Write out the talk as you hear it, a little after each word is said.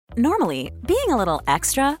Normally, being a little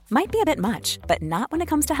extra might be a bit much, but not when it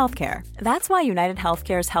comes to healthcare. That's why United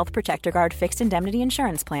Healthcare's Health Protector Guard fixed indemnity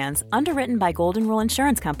insurance plans, underwritten by Golden Rule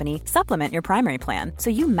Insurance Company, supplement your primary plan so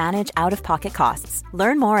you manage out-of-pocket costs.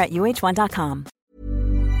 Learn more at uh1.com.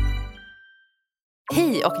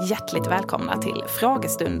 Hej och hjärtligt välkomna till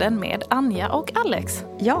frågestunden med Anja och Alex.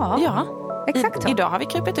 Ja. Exakt så. Idag har vi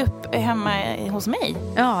krypit upp hemma hos mig.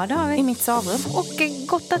 Ja, det har vi. I mitt sovrum. Och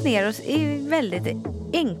gottat ner oss i väldigt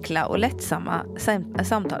enkla och lättsamma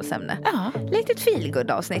samtalsämne. Ja. Litet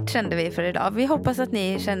feelgood-avsnitt kände vi för idag. Vi hoppas att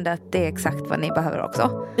ni kände att det är exakt vad ni behöver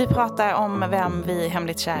också. Vi pratar om vem vi är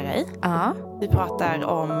hemligt kära i. Ja. Vi pratar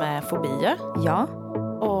om fobier. Ja.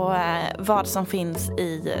 Och vad som finns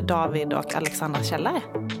i David och Alexandras källare.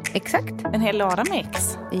 Exakt. En hel låda med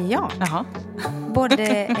X. Ja. Jaha.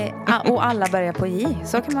 Både, och alla börjar på J,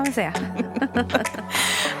 så kan man väl säga.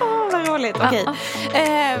 Vad roligt. Okej.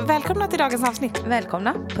 Välkomna till dagens avsnitt.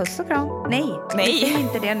 Välkomna. Puss och kram. Nej. Nej.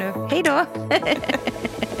 Inte det nu. Hej då.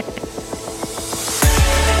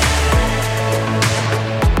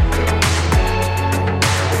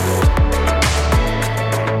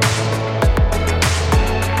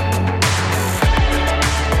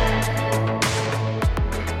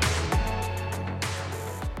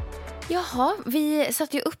 Jaha, vi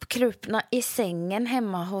satt ju uppkrupna i sängen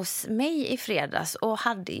hemma hos mig i fredags och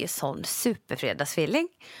hade ju sån superfredagsfeeling.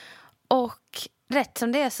 Och rätt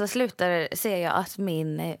som det är så ser jag att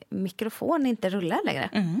min mikrofon inte rullar längre.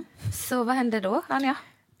 Mm. Så vad hände då, Anja?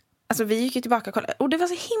 Alltså vi gick ju tillbaka och kollade. Och det var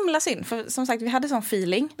så himla synd. För som sagt, vi hade sån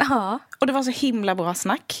feeling. Ja. Och det var så himla bra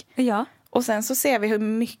snack. Ja. Och sen så ser vi hur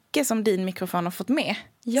mycket som din mikrofon har fått med.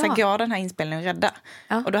 Ja. Så går den här inspelningen rädda.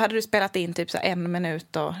 Ja. Och då hade du spelat in typ så 1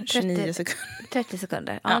 minut och 29 sekunder. 30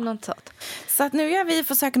 sekunder, ja, något sånt. Så att nu gör vi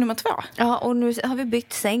försök nummer 2. Ja, och nu har vi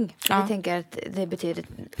bytt säng. För Ja. vi tänker att det betyder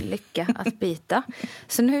lycka att byta.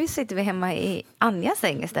 Så nu sitter vi hemma i Anjas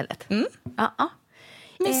säng istället. Mm. Ja.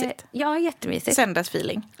 Mysigt. Ja, jättemysigt.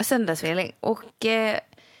 Söndagsfeeling. Och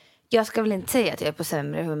jag ska väl inte säga att jag är på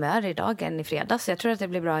sämre humör idag än i fredags. Så jag tror att det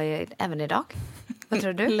blir bra även idag. Vad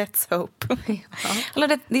tror du? Let's hope. Ja.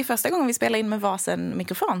 Eller det är första gången vi spelar in med varsin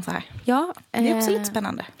mikrofon så här. Ja, Det är också lite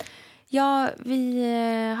spännande. Ja, vi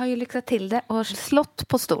har ju lyxat till det och slått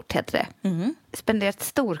på stort, heter det. Mm. Spenderat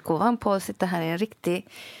storkovan på att sitta här i en riktig,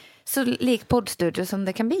 så lik poddstudio som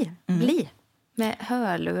det kan bli. Med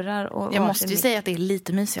hörlurar och... Jag måste ju säga att det är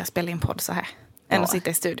lite mysigare att spela in podd så här. Än att sitta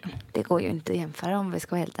i studion. Det går ju inte att jämföra om vi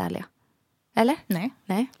ska vara helt ärliga. Eller? Nej.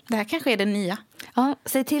 Det här kanske är det nya. Ja,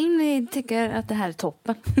 säg till om ni tycker att det här är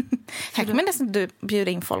toppen. Här kan man nästan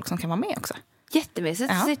bjuda in folk som kan vara med också.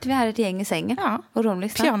 Jättemysigt. Så sitter vi här ett gäng i sängen. Ja. Och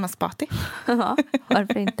romlyssnar. Pyjamasparty. Ja,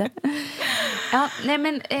 varför inte? Ja, nej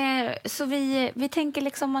men så vi tänker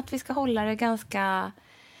liksom att vi ska hålla det ganska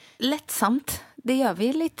lättsamt. Det gör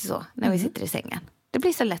vi lite så när vi sitter i sängen. Det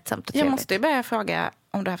blir så lättsamt och trevligt. Jag måste ju börja fråga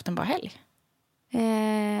om du har haft en bra helg.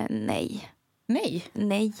 Nej.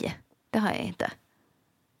 Nej, det har jag inte.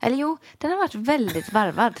 Eller jo, den har varit väldigt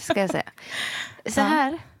varvad, ska jag säga. Så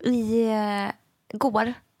här,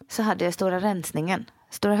 går så hade jag stora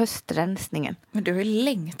höstrensningen. Men du har ju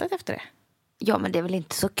längtat efter det. Ja, men det är väl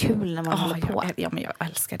inte så kul när man håller på. Ja, men jag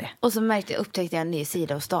älskar det. Och så upptäckte jag en ny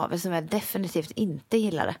sida hos David som jag definitivt inte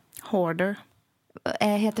gillade. Hoarder.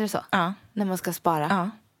 Heter det så? Ja. När man ska spara. Ja.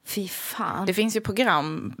 Fy fan. Det finns ju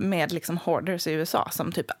program med liksom hoarders i USA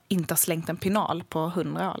som typ inte har slängt en pinal på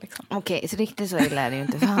 100 år. Liksom. Okej, så riktigt så illa är det ju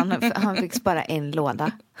inte. För han fick spara en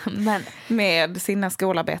låda. Men, med sina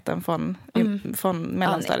skolarbeten från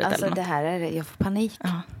mellanstadiet. Alltså det här är jag får panik.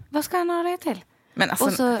 Ja. Vad ska han ha det till? Men alltså,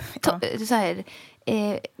 och så här,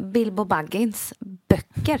 Bilbo Baggins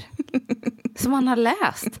böcker som han har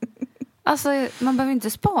läst. Alltså, man behöver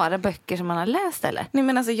inte spara böcker som man har läst, eller? Nej,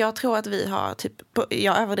 men alltså jag tror att vi har typ,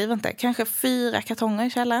 jag överdriver inte, kanske 4 kartonger i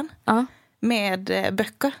källaren. Med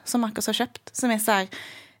böcker som Marcus har köpt. Som är så här,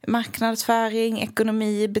 marknadsföring,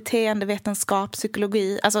 ekonomi, beteendevetenskap,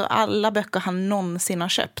 psykologi. Alltså alla böcker han någonsin har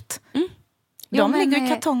köpt. De ligger i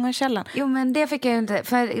kartonger i källaren. Jo, men det fick jag ju inte.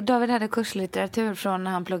 För David hade kurslitteratur från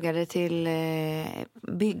när han pluggade till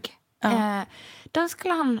bygg. De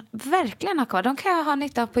skulle han verkligen ha kvar. De kan jag ha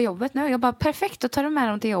nytta av på jobbet nu. Jag bara, perfekt, då tar du med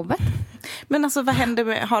dem till jobbet. Men alltså, vad händer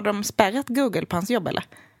med, har de spärrat Google på hans jobb, eller?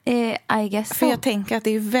 I guess so. För jag tänker att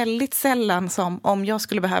det är väldigt sällan som, om jag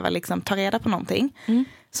skulle behöva liksom ta reda på någonting,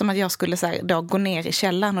 som att jag skulle så här, då gå ner i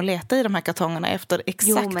källaren och leta i de här kartongerna efter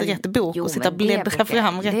exakt rätt bok och sitta och bläddra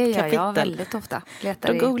fram rätt kapitel. Det gör jag väldigt ofta.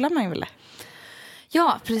 Då googlar man ju väl det.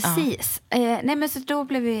 Ja, precis. Nej, men så då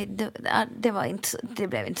blev det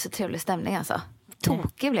blev inte så trevlig stämning alltså.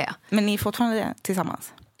 Tokig blev jag. Men ni är fortfarande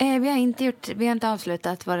tillsammans? Vi har inte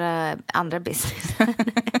avslutat våra andra business.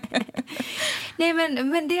 Nej,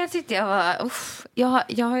 men det tyckte jag var...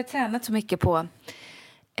 Jag har ju tränat så mycket på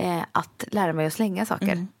att lära mig att slänga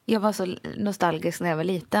saker. Jag var så nostalgisk när jag var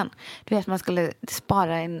liten. Du vet, man skulle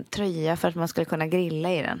spara en tröja för att man skulle kunna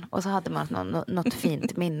grilla i den. Och så hade man något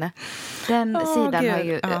fint minne. Den sidan har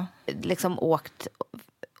ju liksom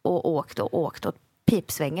åkt åt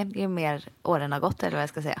pipsvängen ju mer åren har gått, eller vad jag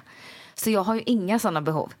ska säga. Så jag har ju inga sådana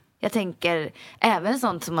behov. Jag tänker, även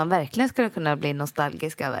sånt som man verkligen skulle kunna bli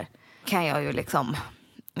nostalgisk över, kan jag ju liksom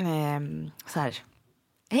så här,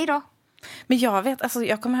 hej då. Men jag vet, alltså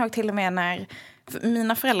jag kommer ihåg till och med när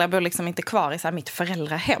mina föräldrar bor liksom inte kvar i så här mitt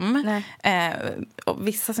föräldrahem. Och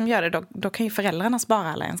vissa som gör det, då kan ju föräldrarna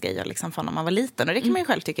spara alla ens grejer liksom från när man var liten. Och det kan man ju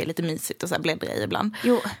själv tycka är lite mysigt och så här bläddra i ibland.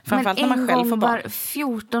 Jo, framförallt men när man själv får barn. var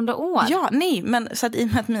 14:e år. Ja, nej, men så att i och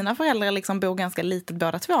med att mina föräldrar liksom bor ganska litet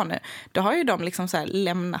båda två nu, då har ju de liksom så här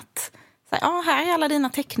lämnat... här är alla dina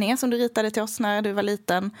teckningar som du ritade till oss när du var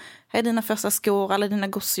liten. Här är dina första skor, alla dina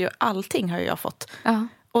gosedjur. Allting har jag fått.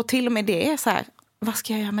 Och till och med det är så här, vad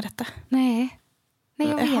ska jag göra med detta? Nej,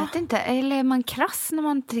 jag vet inte. Eller är man krass när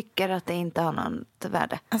man tycker att det inte har något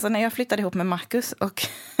värde? Alltså när jag flyttade ihop med Marcus och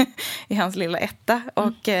i hans lilla etta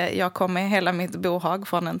och jag kom med hela mitt bohag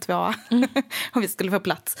från en 2 och vi skulle få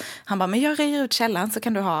plats. Han bara, men jag röjer ut källaren så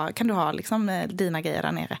kan du ha liksom dina grejer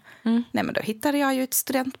där nere. Nej, men då hittade jag ju ett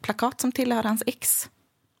studentplakat som tillhörde hans ex.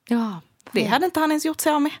 Ja. Det hade inte han ens gjort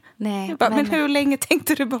sig av med. Nej, men hur länge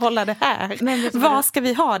tänkte du behålla det här? Vad ska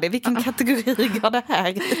vi ha det? Vilken kategori går det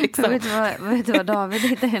här? Liksom? Vet du vad David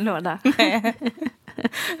hittade i en låda? Nej.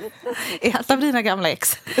 Ett av dina gamla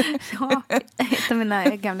ex. Ja, ett av mina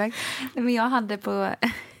gamla ex. Men jag hade på...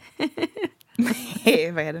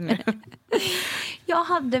 Nej, vad är det nu? Jag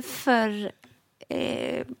hade för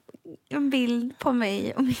en bild på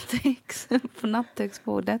mig och mitt ex på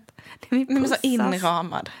nattduksbordet. Nej, men så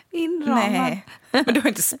inramad. Nej, men du har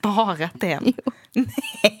inte sparat den. Jo.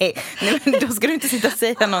 Nej, men då ska du inte sitta och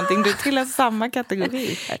säga någonting. Du tillhör samma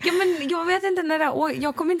kategori. Ja, men jag vet inte när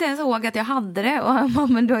jag kommer inte ens ihåg att jag hade det. Och han bara,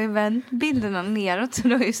 men du har ju vänt bilderna neråt, så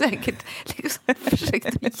du har ju säkert liksom försökt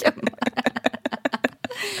att gömma det.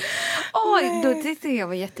 Då tyckte jag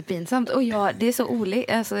var jättepinsamt. Och det är så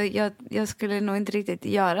olikt. Alltså, jag skulle nog inte riktigt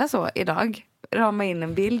göra så idag. Rama in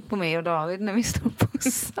en bild på mig och David när vi står och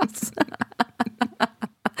pussas.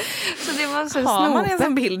 Så det var så har man snopet. en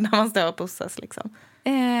sån bild när man står och pussas liksom?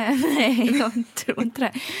 Nej, jag tror inte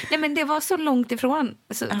det. Nej, men det var så långt ifrån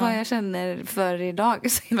vad jag känner för idag.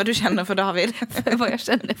 Vad du känner för David? Vad jag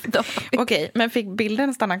känner för David. Okej, men fick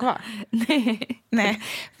bilden stanna kvar?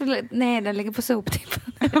 Nej, den ligger på soptippen.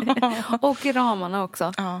 Och i ramarna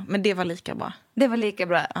också. Ja, men det var lika bra. Det var lika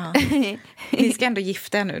bra. Ja. Ni ska ändå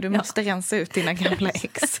gifta er nu. Du måste rensa ut dina gamla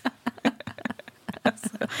ex.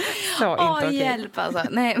 Hjälp alltså.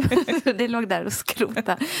 Nej, det låg där och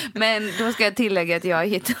skrota. Men då ska jag tillägga att jag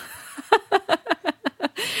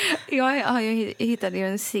hittade ju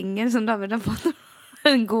en singel som David har fått.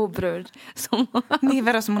 En god brud. Nej,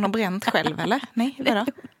 vadå, som hon har bränt själv, eller? Nej, vadå?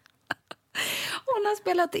 Hon har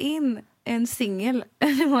spelat in en singel.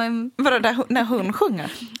 Vadå, när hon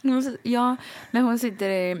sjunger? Ja, när hon sitter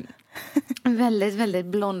i väldigt, väldigt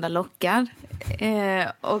blonda lockar.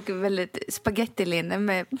 Och väldigt spagettilinne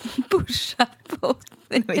med bursar på.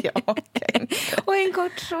 Ja, okay. Och en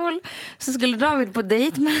kort kjol. Så skulle David på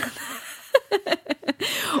dejt med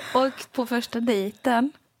och på första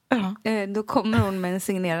dejten då kommer hon med en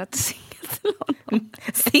signerad singel till honom.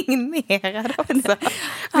 Signerad också?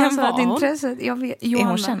 Han sa att intresset... Jag vet, är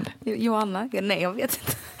hon känd? Johanna? Nej, jag vet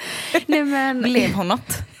inte. Nej, men... Blev hon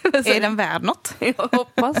något? Är den värd något? Jag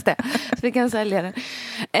hoppas det. Så vi kan sälja den.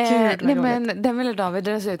 Nej, men den ville David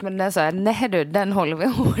dra ut, men den sa nej du, den håller vi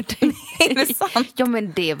hårt. Är det sant? Ja,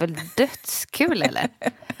 men det är väl dödskul, eller?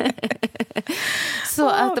 Så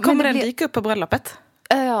att, kommer den dyka upp på bröllopet?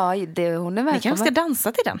 Ja, hon är välkommen. Vi kanske ska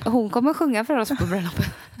dansa till den. Hon kommer sjunga för oss på bröllopet.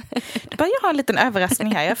 Jag har en liten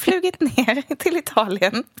överraskning här. Jag har flugit ner till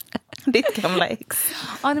Italien. Ditt gamla ex.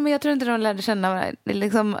 Ja, men jag tror inte de lärde känna varandra.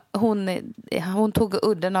 Liksom, hon tog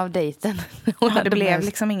udden av dejten. Det blev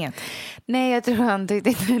liksom inget. Nej, jag tror han tyckte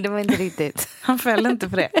inte. Det var inte riktigt. Han föll inte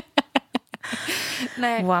på det.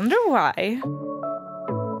 Nej. Wonder why.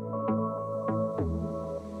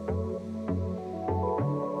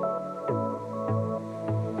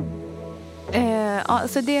 Ja,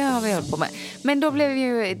 så det har vi hållit på med. Men då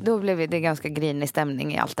blev det ganska grinig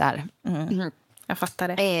stämning i allt det här. Jag fattar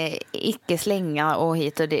det. Icke slänga och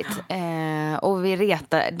hit och dit. Och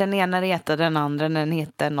den ena retade den andra när den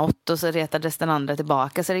hittade något, och så retades den andra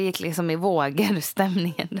tillbaka. Så det gick liksom i vågor,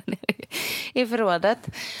 stämningen där nere i förrådet.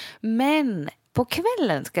 Men på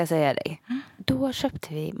kvällen, ska jag säga dig, då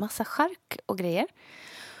köpte vi massa chark och grejer.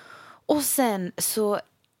 Och sen så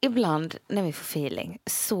ibland när vi får feeling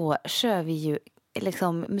så kör vi ju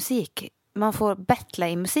liksom musik. Man får bettla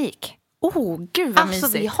i musik. Gud vad mysigt.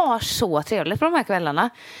 Alltså vi har så trevligt på de här kvällarna.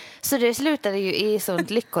 Så det slutade ju i sånt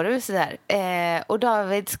lyckorus där. Och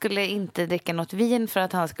David skulle inte dricka något vin för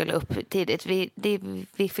att han skulle upp tidigt.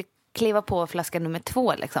 Vi fick kliva på flaska nummer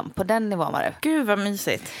 2 liksom. På den nivån var det. Gud vad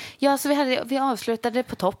mysigt. Ja, så vi avslutade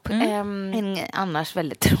på topp. En annars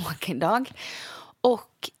väldigt tråkig dag.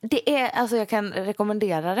 Och det är, alltså jag kan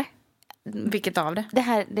rekommendera det. Vilket av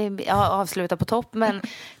det? Avsluta på topp. Men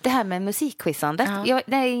det här med musikquizandet.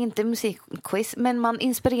 Det är inte musikquiz, men man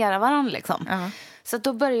inspirerar varandra liksom. Så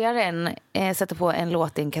då börjar en sätta på en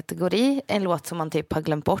låt i en kategori. En låt som man typ har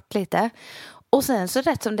glömt bort lite. Och sen så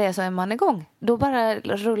rätt som det är så är man igång. Då bara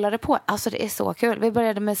rullar det på. Alltså det är så kul. Vi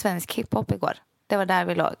började med svensk hiphop igår. Det var där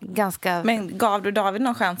vi låg. Men gav du David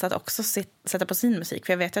någon chans att också sätta på sin musik?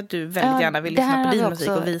 För jag vet att du väldigt gärna vill lyssna på din musik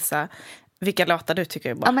och visa vilka låtar du tycker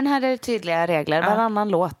är bra. Ja, men här är det tydliga regler. Varannan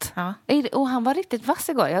låt. Ja. Och han var riktigt vass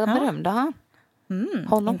igår. Jag berömde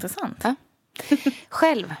honom. Intressant. Ja.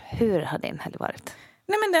 Själv, hur har din helg varit?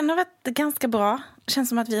 Nej, men den har varit ganska bra. Det känns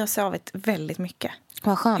som att vi har sovit väldigt mycket.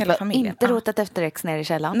 Vad skönt. Hela familjen. Inte rotat efter ex ner i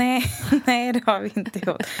källaren? Nej, det har vi inte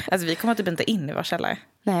gjort. Alltså vi kommer typ inte in i vår källare.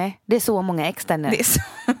 Nej, det är så många ex där nu. Det är så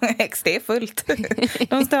många ex, det är fullt.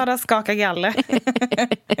 De står där och skakar galler.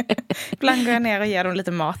 Ibland går jag ner och ger dem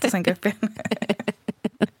lite mat och sen går upp igen.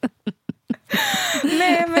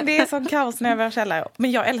 Nej, men det är sån kaos när jag var källare.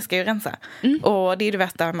 Men jag älskar ju att rensa. Och det är det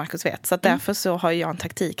värsta Marcus vet. Så att därför så har jag en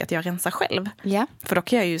taktik att jag rensar själv. Ja. För då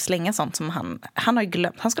kan jag ju slänga sånt som han har ju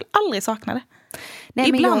glömt. Han skulle aldrig sakna det. Nej,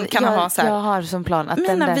 ibland kan han ha så här, jag har som plan att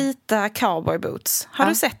mina vita cowboy boots. Har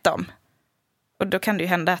du sett dem? Och då kan det ju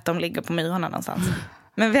hända att de ligger på myrorna någonstans.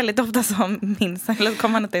 Men väldigt ofta så minns eller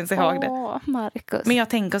kommer han inte ens ihåg det. Marcus. Men jag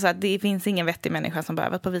tänker så att det finns ingen vettig människa som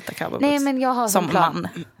behöver på vita cowboy boots. Nej, men jag har som plan.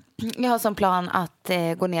 Man. Jag har som plan att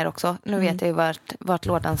gå ner också. Nu vet jag ju vart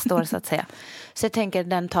lådan står så att säga. Så jag tänker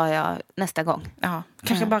den tar jag nästa gång. Ja,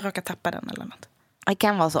 kanske bara råka tappa den eller något. Det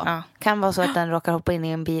kan vara så. Ja. Kan vara så att den råkar hoppa in i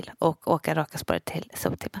en bil och åka raka spåret till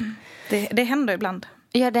soptippen. Det händer ibland.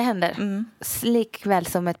 Ja, det händer. Likväl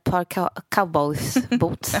som ett par cowboys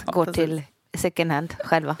boots går precis till second hand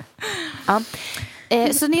själva. Ja.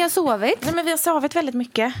 Så ni har sovit? Nej, men vi har sovit väldigt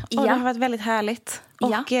mycket. Och det har varit väldigt härligt.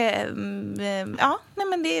 Och nej,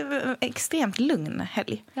 men det är extremt lugn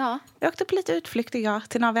helg. Ja. Jag åkte på lite utflykt igår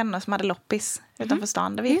till några vänner som hade loppis utanför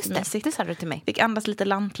stan. Det var jättemysigt. Det sa du till mig. Fick andas lite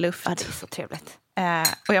lantluft. Ja, det är så trevligt.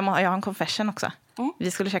 Och jag har en confession också.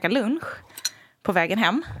 Vi skulle käka lunch på vägen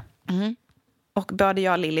hem. Och både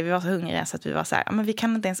jag och Lilly, vi var så hungriga så att vi var så här, men vi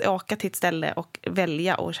kan inte ens åka till ett ställe och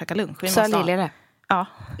välja och käka lunch. Så Lilly det? Ja.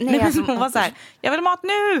 Nej, alltså, hon var så här, jag vill mat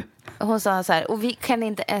nu! Hon sa så här, och vi kan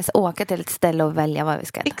inte ens åka till ett ställe och välja vad vi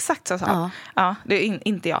ska äta. Exakt så sa ja, det är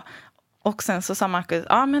inte jag. Och sen så sa Marcus,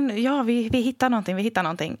 vi hittar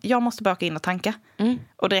någonting. Jag måste bara åka in och tanka.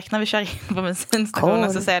 Och direkt när vi kör in på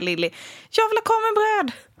bensinstationen så säger Lilly, jag vill ha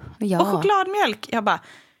kornbröd och chokladmjölk. Jag bara,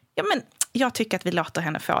 jag tycker att vi låter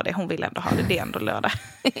henne få det. Hon vill ändå ha det. Det är ändå lördag.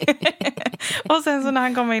 Och sen så när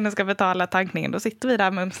han kommer in och ska betala tankningen, då sitter vi där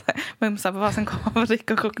och mumsar på vad som kommer och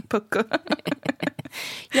dricker pucko.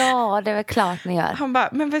 Ja, det är väl klart ni gör. Han bara,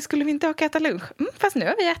 men skulle vi inte åka och äta lunch? Fast nu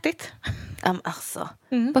har vi ätit. Alltså.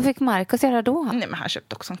 Vad fick Marcus göra då? Nej, men han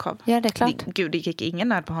köpte också en korv. Ja, det är klart. Gud, det gick ingen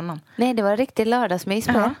nöd på honom. Nej, det var riktigt lördagsmys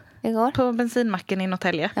på igår. På bensinmacken i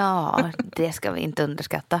Norrtälje. Ja, det ska vi inte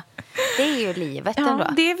underskatta. Det är ju livet ändå.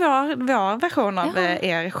 Det är vår version av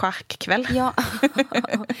er charkkväll. Ja.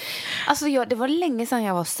 Alltså det var länge sedan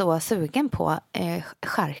jag var så sugen på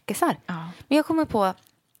charkisar. Men jag kommer på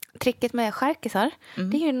tricket med charkisar.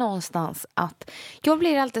 Det är ju någonstans att jag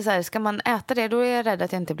blir alltid så här, ska man äta det, då är jag rädd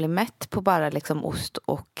att jag inte blir mätt på bara liksom ost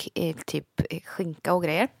och typ skinka och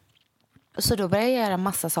grejer. Så då börjar jag göra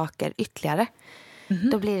massa saker ytterligare.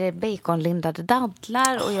 Då blir det baconlindade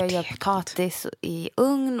dadlar och jag gör potatis i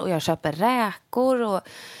ugn och jag köper räkor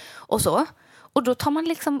och så. Och då tar man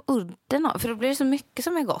liksom udden av, för då blir det så mycket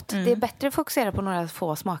som är gott. Det är bättre att fokusera på några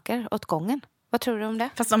få smaker åt gången. Vad tror du om det?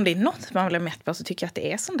 Fast om det är något man blir mätt på så tycker jag att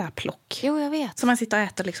det är sån där plock. Jo, jag vet. Som man sitter och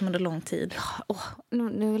äter liksom under lång tid. Ja,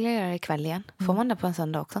 nu vill jag göra det ikväll igen. Får man det på en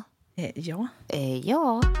söndag också? Ja.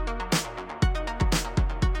 Ja.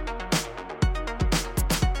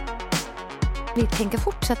 Vi tänker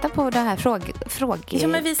fortsätta på det här frågetemat. Ja,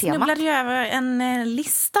 men vi snubblade ju över en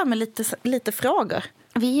lista med lite frågor.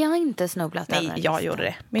 Vi har inte snubblat över en lista. Jag gjorde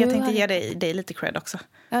det. Men jag tänkte ge dig lite cred också.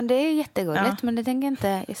 Ja, det är jättegulligt, men det tänker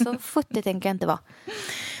inte, så futtigt tänker jag inte vara.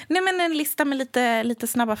 Nej, men en lista med lite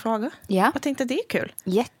snabba frågor. Ja. Jag tänkte det är kul.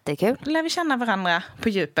 Jättekul. Då lär vi känna varandra på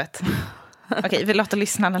djupet. Okej, vi låter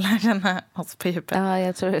lyssnarna lära känna oss på djupet. Ja,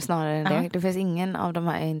 jag tror snarare det. Det finns ingen av de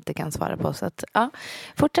här jag inte kan svara på. Så att, ja,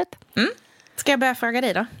 fortsätt. Ska jag börja fråga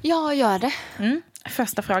dig då? Ja, gör det.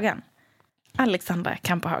 Första frågan. Alexandra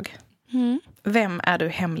Kamperhag. Vem är du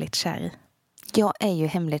hemligt kär i? Jag är ju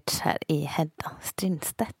hemligt kär i Hedda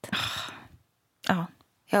Strindstedt. Ja.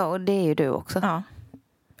 Ja, och det är ju du också. Ja.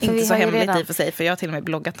 Inte så hemligt i och för sig, för jag har till och med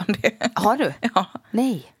bloggat om det. Har du? Ja.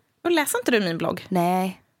 Nej. Och läser inte du min blogg?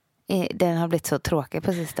 Nej. Den har blivit så tråkig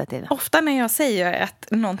på sista tiden. Ofta när jag säger att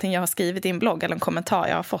någonting jag har skrivit i en blogg eller en kommentar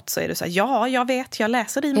jag har fått, så är det så här, ja, jag vet, jag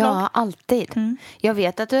läser din blogg. Ja, alltid. Jag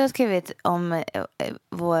vet att du har skrivit om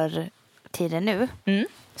vår tid nu.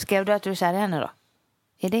 Skrev du att du är kär i henne då?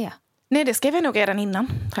 Är det? Nej, det skrev jag nog redan innan,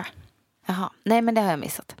 tror jag. Jaha, nej men det har jag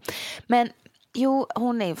missat. Men jo,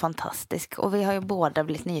 hon är ju fantastisk. Och vi har ju båda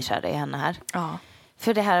blivit nykära i henne här. Ja.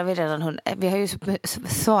 För det här har vi redan vi har ju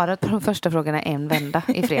svarat på de första frågorna en vända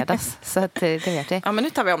i fredags. Så att det vet vi. Ja, men nu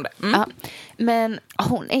tar vi om det. Ja, men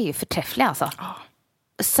hon är ju förträfflig alltså.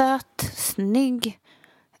 Söt, snygg,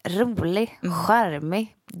 rolig,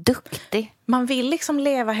 charmig, duktig. Man vill liksom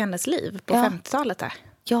leva hennes liv på 50-talet där.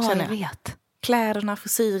 Ja, jag vet. Kläderna,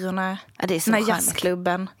 frisyrerna, det är så den här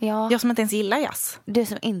jazzklubben. Ja. Jag som inte ens gillar jazz. Du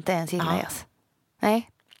som inte ens gillar jazz. Nej,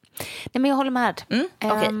 men jag håller med.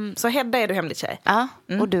 Okej, så Hedda är du hemligt tjej. Ja,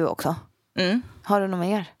 och du också. Har du något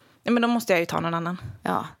mer? Nej, men då måste jag ju ta någon annan.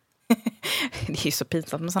 Ja. Det är ju så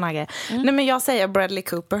pinsamt med såna här grejer. Nej, men jag säger Bradley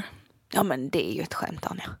Cooper. Ja, men det är ju ett skämt,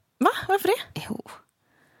 Anja. Va? Varför det? Jo.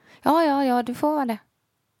 Ja, du får vara det.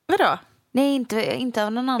 Vadå? Nej, inte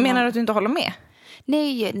av någon annan. Menar du att du inte håller med?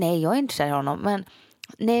 Nej, jag är inte kär i honom. Men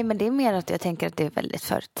det är mer att jag tänker att det är väldigt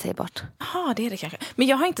förutsägbart. Ja, det är det kanske. Men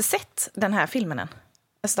jag har inte sett den här filmen än.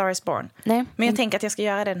 A Star is Born. Nej. Men jag tänker att jag ska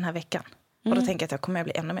göra det den här veckan. Och då tänker jag att jag kommer att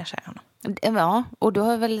bli ännu mer kär i honom. Ja, och du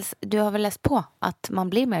har väl läst på att man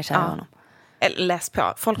blir mer kär i honom? Eller läs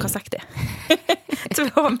på. Folk har sagt det.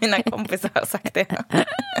 2 av mina kompisar har sagt det.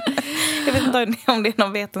 Jag vet inte om det är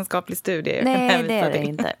någon vetenskaplig studie. Nej, det är det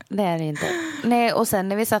inte. Det är det inte. Nej, och sen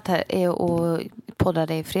när vi satt här och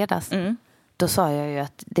poddade i fredags, då sa jag ju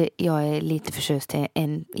att jag är lite förtjust i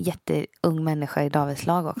en jätteung människa i Davids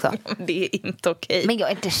lag också. Det är inte okej. Men jag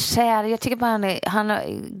är inte kär. Jag tycker bara han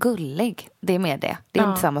är gullig. Det är mer det. Det är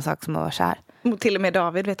inte samma sak som att vara kär. Och till och med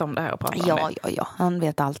David vet om det här och pratar om det. Ja. Han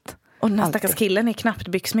vet allt. Och den stackars killen är knappt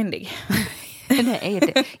byxmyndig.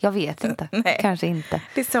 Nej, jag vet inte. Nej, kanske inte.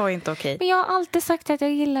 Det är så inte okej. Men jag har alltid sagt att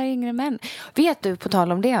jag gillar yngre män. Vet du, på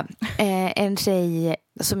tal om det, en tjej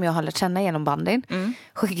som jag har lärt känna genom bandin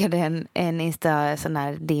skickade en Insta sån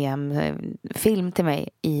här DM-film till mig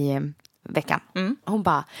i veckan. Hon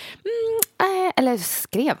bara eller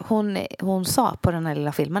skrev, hon sa på den här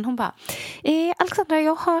lilla filmen, hon bara Alexandra,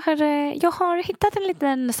 jag har hittat en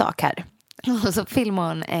liten sak här. Och så filmar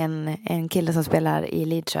hon en kille som spelar i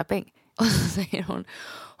Lidköping. Och så säger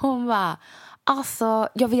hon bara, alltså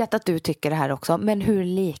jag vet att du tycker det här också, men hur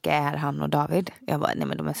lika är han och David? Jag bara, nej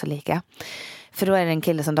men de är så lika. För då är det en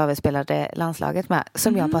kille som David spelade landslaget med,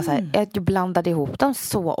 som jag bara så här, jag blandade ihop dem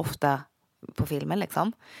så ofta på filmen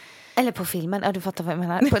liksom. Eller på filmen, ja du fattar vad jag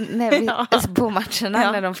menar. På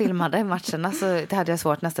matcherna, när de filmade matcherna, så det hade jag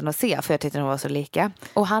svårt nästan att se, för jag tyckte de var så lika.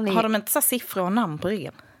 Och har de inte så siffror och namn på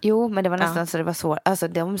ryggen? Jo, men det var nästan så det var svårt. Alltså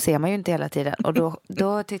de ser man ju inte hela tiden. Och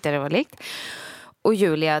då tyckte jag det var likt. Och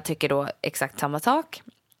Julia tycker då exakt samma sak.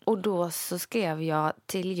 Och då så skrev jag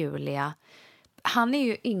till Julia, han är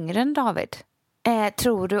ju yngre än David.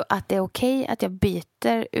 Tror du att det är okej att jag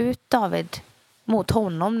byter ut David mot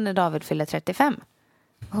honom när David fyller 35?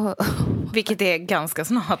 Vilket är ganska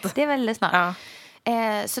snart. Det är väldigt snart. Ja.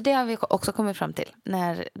 Så det har vi också kommit fram till.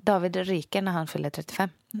 När David ryker när han fyller 35.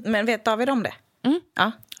 Men vet David om det?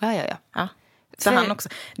 Ja. Så han också.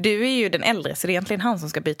 Du är ju den äldre, så det är egentligen han som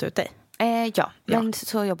ska byta ut dig. Men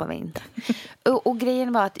så jobbar vi inte. och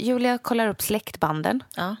grejen var att Julia kollar upp släktbanden.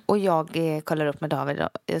 Och jag kollar upp med David.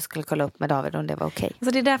 Jag skulle kolla upp med David om det var okej.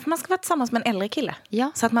 Så det är därför man ska vara tillsammans med en äldre kille.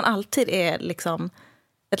 Ja. Så att man alltid är liksom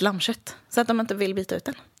ett lammkött. Så att de inte vill byta ut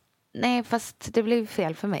den. Nej, fast det blir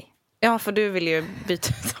fel för mig. Ja, för du vill ju byta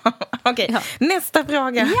ut. Okej, nästa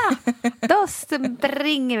fråga. Ja, då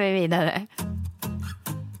springer vi vidare.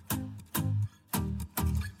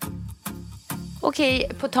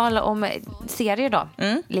 Okej, på tal om serier då.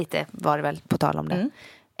 Lite var det väl på tal om det.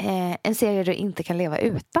 En serie du inte kan leva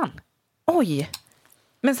utan. Oj,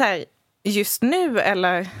 men så här, just nu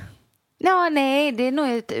eller? Ja, nej, det är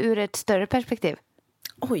nog ur ett större perspektiv.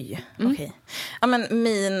 Oj, okej. Ja, men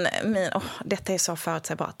detta är så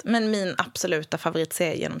förutsägbart. Men min absoluta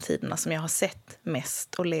favoritserie genom tiderna som jag har sett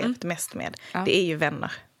mest och levt mest med, det är ju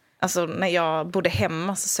Vänner. Alltså när jag bodde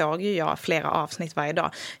hemma så såg ju jag flera avsnitt varje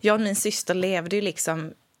dag. Jag och min syster levde ju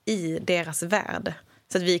liksom i deras värld.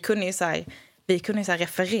 Så att vi kunde ju så här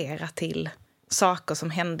referera till saker som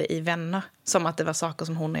hände i Vänner. Som att det var saker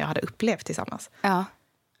som hon och jag hade upplevt tillsammans. Ja.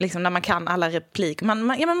 Liksom när man kan alla repliker.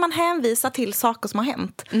 Man hänvisar till saker som har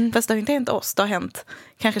hänt. Fast det har inte hänt oss. Det har hänt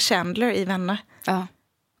kanske Chandler i Vänner. Ja.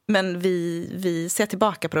 Men vi ser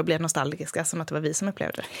tillbaka på det och blir nostalgiska som att det var vi som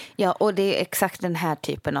upplevde det. Ja, och det är exakt den här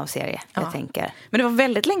typen av serie jag tänker. Men det var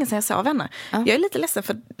väldigt länge sedan jag såg Vänner. Ja. Jag är lite ledsen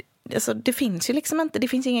för alltså, det finns ju liksom inte, det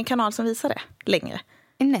finns ingen kanal som visar det längre.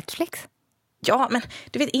 I Netflix? Ja, men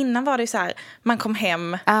du vet innan var det ju så här, man kom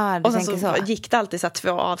hem och sen så gick det alltid så här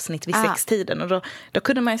 2 avsnitt vid 6-tiden och då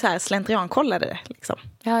kunde man ju så här slentriankolla det liksom.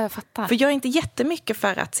 Ja, jag fattar. För jag är inte jättemycket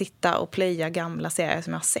för att sitta och plöja gamla serier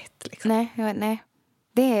som jag har sett liksom. Nej.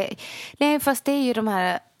 Nej, fast det är ju de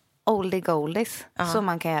här oldie goldies som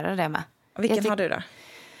man kan göra det med. Vilken har du då?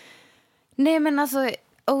 Nej, men alltså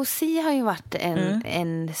OC har ju varit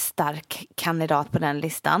en stark kandidat på den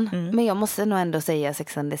listan. Men jag måste nog ändå säga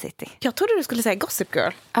Sex and the City. Jag trodde du skulle säga Gossip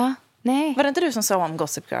Girl. Ja, nej. Var det inte du som sa om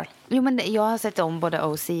Gossip Girl? Jo, men jag har sett om både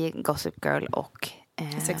OC, Gossip Girl och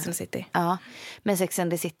Sex and the City. Ja, men Sex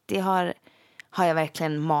and the City har jag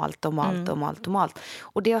verkligen malt.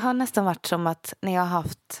 Och det har nästan varit som att när jag har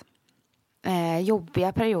haft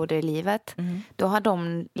jobbiga perioder i livet, då har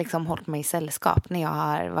de liksom hållit mig i sällskap när jag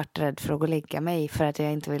har varit rädd för att gå och lägga mig för att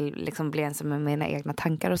jag inte vill liksom bli ensam med mina egna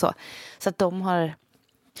tankar och så. Så att de har...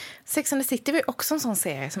 Sex and the City var ju också en sån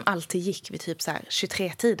serie som alltid gick vid typ så här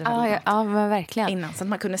 23-tiden. Ja, men verkligen. Innan, så att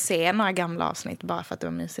man kunde se några gamla avsnitt bara för att det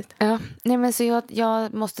var mysigt. Ja, nej men så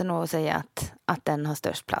jag måste nog säga att den har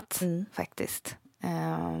störst plats faktiskt.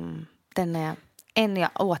 Den är en jag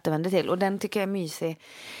återvänder till och den tycker jag är mysig.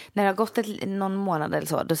 När det har gått någon månad eller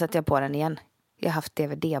så, då sätter jag på den igen. Jag har haft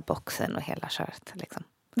DVD-boxen och hela köret liksom.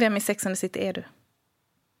 Vem i Sex and the City är du?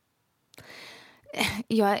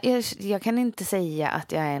 Jag kan inte säga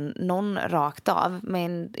att jag är någon rakt av,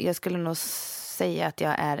 men jag skulle nog säga att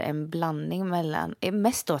jag är en blandning mellan,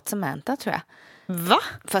 mest åt Samantha tror jag. Va?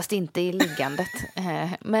 Fast inte i liggandet.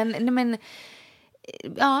 men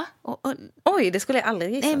ja. Oj, det skulle jag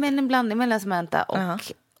aldrig gissa. Nej, men en blandning mellan Samantha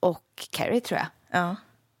och Carrie tror jag.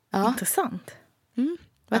 Ja. Intressant.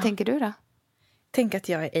 Vad tänker du då? Tänk att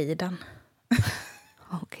jag är Aidan.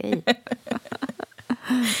 Okej.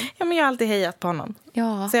 Ja, men jag har alltid hejat på honom.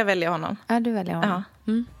 Ja. Så jag väljer honom. Ja, du väljer honom.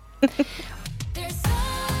 Ja.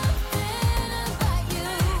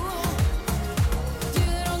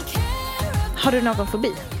 Har du någon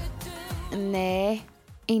fobi? Nej,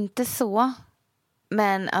 inte så.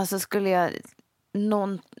 Men alltså skulle jag...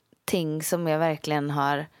 Någonting som jag verkligen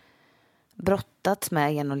har brottats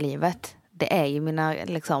med genom livet, det är ju mina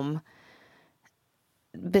liksom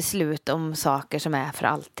beslut om saker som är för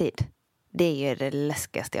alltid. Det är ju det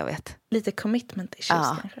läskigaste jag vet. Lite commitment issues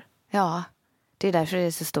kanske. Ja, det är därför det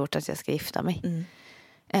är så stort att jag ska gifta mig.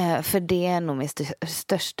 För det är nog min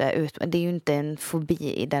största det är ju inte en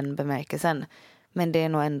fobi i den bemärkelsen. Men det är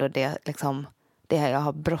nog ändå det, liksom, det jag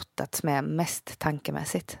har brottats med mest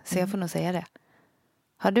tankemässigt. Så jag får nog säga det.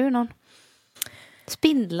 Har du någon?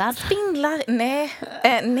 Spindlar?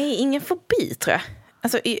 Nej, ingen fobi tror jag.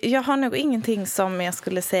 Alltså, jag har nog ingenting som jag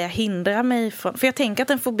skulle säga hindrar mig från... För jag tänker att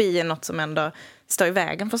en fobi är något som ändå står i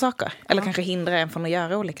vägen för saker. Eller kanske hindrar en från att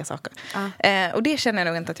göra olika saker. Och det känner jag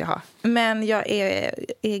nog inte att jag har. Men jag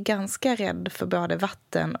är ganska rädd för både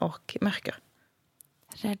vatten och mörker.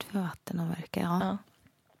 Rädd för vatten och mörker, ja.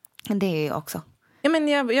 Det är jag också. Ja, men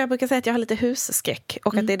jag brukar säga att jag har lite husskräck.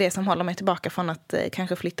 Och att det är det som håller mig tillbaka från att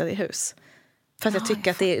kanske flytta till hus. För att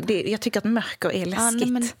jag tycker att mörker är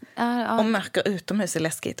läskigt. Och mörker utomhus är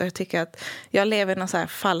läskigt. Och jag tycker att jag lever i någon så här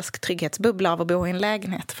falsk trygghetsbubbla av att bo i en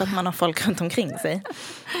lägenhet. För att man har folk runt omkring sig.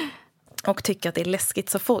 Och tycker att det är läskigt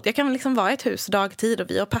så fort. Jag kan liksom vara i ett hus dagtid och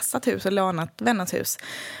vi har passat hus och lånat vänners hus.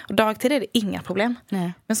 Och dagtid är det inga problem.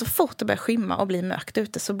 Nej. Men så fort det börjar skymma och bli mörkt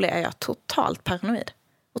ute så blir jag totalt paranoid.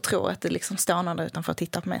 Och tror att det liksom står någon där utanför och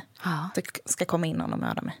tittar på mig. Det ska komma in någon och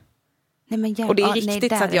mörda mig. Nej, och det är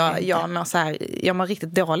riktigt så att jag mår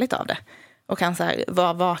riktigt dåligt av det. Och kan så här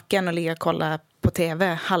vara vaken och ligga och kolla på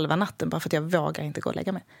tv halva natten bara för att jag vågar inte gå och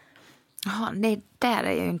lägga mig. Jaha, nej, där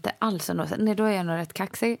är jag ju inte alls ändå. Nej, då är jag nog rätt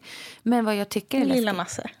kaxig. Men vad jag tycker är Lilla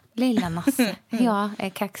Nasse. Lilla Nasse, ja, är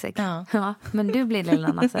kaxig. Ja, men du blir Lilla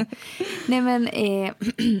Nasse. Nej, men...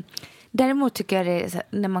 Däremot tycker jag det är så här,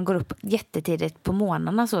 när man går upp jättetidigt på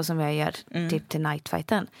morgnarna så som jag gör typ till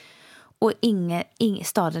nightfighten. Och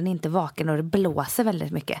staden är inte vaken och det blåser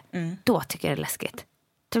väldigt mycket. Då tycker jag det är läskigt.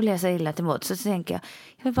 Då blir jag så illa till mod. Så tänker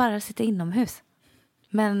jag vill bara sitta inomhus.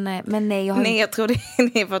 Men nej, Nej, jag tror det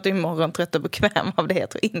är för att du är morgontrött och bekväm av det. Jag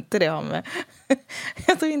tror inte det har med...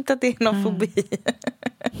 Jag tror inte att det är någon fobi.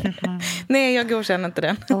 Nej, jag godkänner inte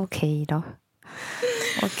den. Okej då.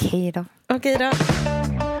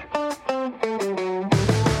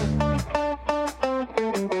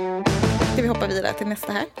 Ska vi hoppa vidare till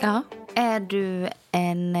nästa här? Ja. Är du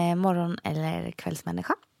en morgon- eller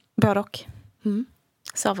kvällsmänniska? Både och.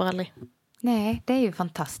 Sover aldrig. Nej, det är ju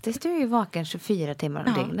fantastiskt. Du är ju vaken 24 timmar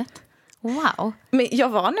om dygnet. Wow. Men jag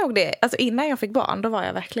var nog det. Alltså innan jag fick barn, då var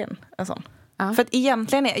jag verkligen en sån. Ja. För att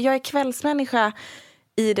egentligen jag är kvällsmänniska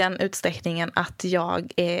i den utsträckningen att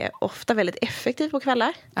jag är ofta väldigt effektiv på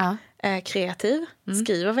kvällar. Ja. Kreativ.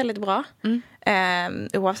 Skriver väldigt bra.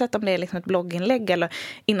 Oavsett om det är liksom ett blogginlägg eller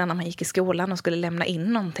innan man gick i skolan och skulle lämna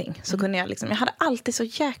in någonting. Så kunde jag liksom, jag hade alltid så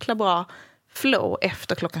jäkla bra flow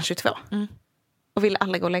efter klockan 22. Och ville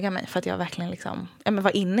aldrig gå och lägga mig för att jag verkligen liksom,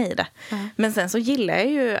 var inne i det. Men sen så gillar jag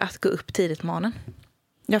ju att gå upp tidigt på morgonen.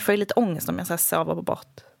 Jag får ju lite ångest om jag så här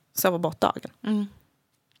sover bort dagen.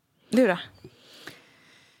 Du då?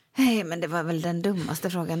 Nej, men det var väl den dummaste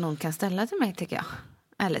frågan någon kan ställa till mig, tycker jag.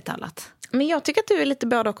 Ärligt talat. Men jag tycker att du är lite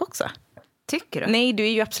både och också. Tycker du? Nej, du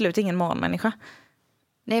är ju absolut ingen morgonmänniska.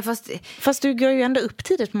 Nej, Fast du går ju ändå upp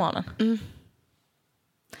tidigt på morgonen.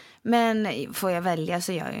 Men får jag välja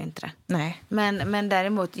så gör jag ju inte det. Nej. Men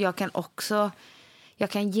däremot, jag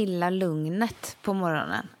kan gilla lugnet på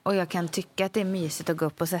morgonen. Och jag kan tycka att det är mysigt att gå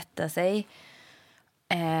upp och sätta sig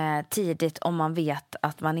tidigt om man vet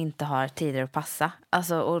att man inte har tider att passa.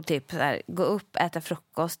 Alltså, och typ så här, gå upp, äta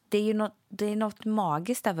frukost. Det är något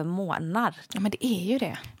magiskt över morgnar. Ja, men det är ju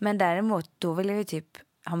det. Men däremot, då vill jag ju typ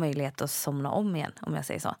ha möjlighet att somna om igen, om jag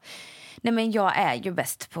säger så. Nej, men jag är ju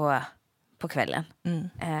bäst på kvällen.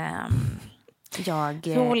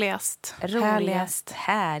 Roligast,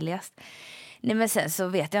 härligast. Nej, men sen så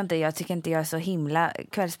vet jag inte, jag tycker inte jag är så himla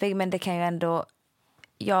kvällspigg, men det kan ju ändå,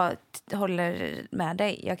 jag håller med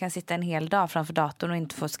dig, jag kan sitta en hel dag framför datorn och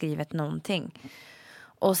inte få skrivet någonting.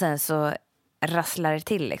 Och sen så rasslar det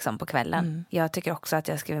till liksom på kvällen. Jag tycker också att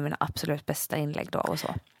jag skriver mina absolut bästa inlägg då och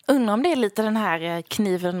så. Undrar om det är lite den här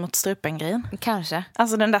kniven mot strupen-grejen. Kanske.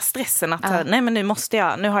 Alltså den där stressen att nej men nu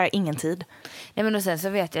har jag ingen tid. Nej, men och sen så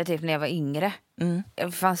vet jag typ när jag var yngre.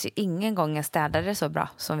 Det fanns ju ingen gång jag städade så bra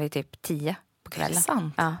som vid typ 10 på kvällen. Det är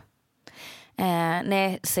sant. Ja.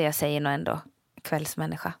 Nej, så jag säger nog ändå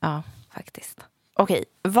kvällsmänniska. Ja. Faktiskt. Okej,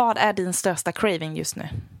 vad är din största craving just nu?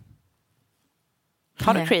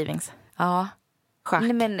 Har du cravings? Ja. Schack?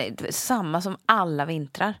 Nej, men samma som alla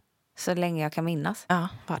vintrar. Så länge jag kan minnas. Ja,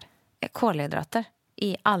 vad? Kolhydrater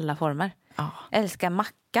i alla former. Ja. Älskar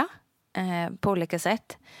macka på olika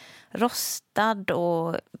sätt. Rostad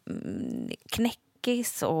och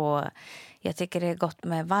knäckis. Och jag tycker det är gott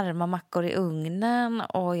med varma mackor i ugnen.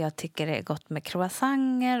 Och jag tycker det är gott med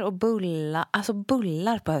croissanter och bullar. Alltså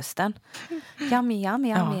bullar på hösten. Yummy. Ja.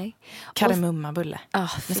 Kardemummabulle.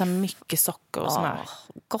 Med så mycket socker och smör.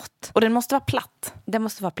 Gott. Och den måste vara platt. Den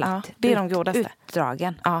måste vara platt. Ja, det är de godaste.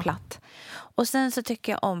 Utdragen, platt. Och sen så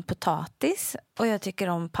tycker jag om potatis. Och jag tycker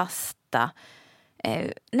om pasta.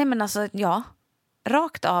 Nej, men alltså, ja.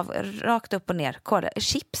 Rakt upp och ner.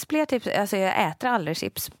 Chips blir jag typ... Alltså jag äter aldrig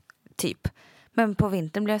chips, typ. Men på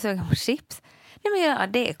vintern blir jag sugen på chips. Nej, men ja,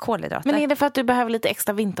 det är kolhydrater. Men är det för att du behöver lite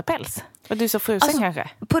extra vinterpäls? Att du är så frusen alltså, kanske?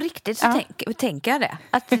 På riktigt så tänker jag det.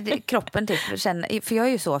 Att kroppen typ känner... För jag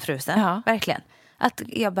är ju så frusen, verkligen. Att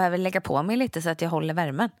jag behöver lägga på mig lite så att jag håller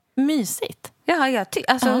värmen. Mysigt. Ja,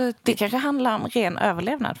 alltså, det kanske handlar om ren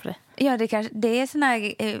överlevnad för dig. Ja, det är sån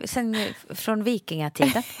här sen från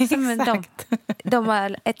vikingatiden som de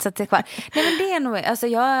har etsat sig kvar. Nej, men det är nog, alltså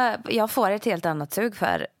jag får ett helt annat sug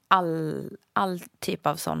för all typ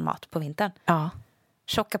av sån mat på vintern. Ja.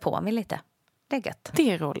 Tjocka på mig lite. Det är gött.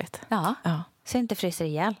 Det är roligt. Ja. Så jag inte fryser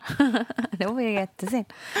ihjäl. Det var ju jättesynd.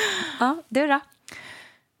 Ja, du då?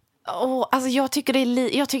 Alltså jag tycker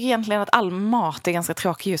egentligen att all mat är ganska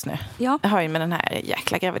tråkig just nu. Ja. Det har ju med den här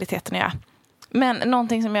jäkla graviditeten att göra. Men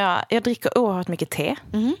någonting som jag dricker oerhört mycket te.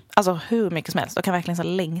 Alltså hur mycket som helst. Och kan verkligen så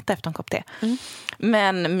längta efter en kopp te.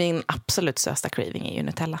 Men min absolut största craving är ju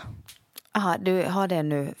Nutella. Aha, du har det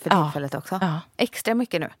nu för tillfället också? Ja. Extra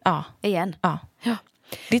mycket nu? Ja. Igen? Ja.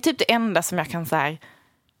 Det är typ det enda som jag kan så här,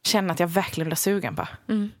 känna att jag verkligen blir sugen på.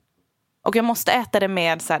 Och jag måste äta det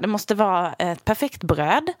med, så här, det måste vara ett perfekt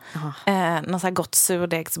bröd. Någon så här gott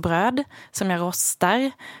surdegsbröd som jag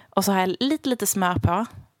rostar. Och så har jag lite smör på.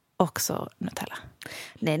 Och så Nutella.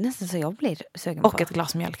 Det är nästan så jag blir sugen på. Och ett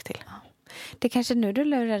glas mjölk till. Det är kanske nu du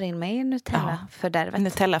lurar in mig i Nutella-fördärvet.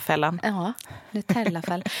 Nutella-fällan. Ja,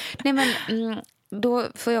 Nutella-fällan. Nej, men då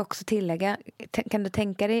får jag också tillägga. Kan du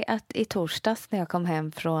tänka dig att i torsdags när jag kom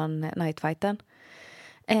hem från nightfighten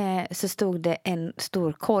så stod det en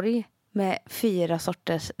stor korg med 4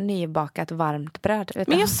 sorters nybakat varmt bröd.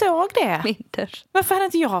 Men jag såg det. Winters. Varför hade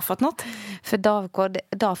inte jag fått något? För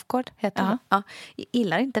Davgård heter det. Ja. Jag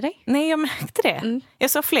gillar inte dig. Nej, jag märkte det. Jag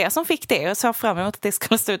såg fler som fick det och såg fram emot att det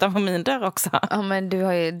skulle stå utanför min dörr också. Ja, men det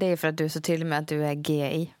är för att du är så tydlig med att du är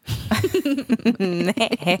GI.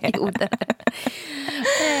 Nej. Jo, det.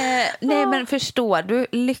 Nej, men förstår du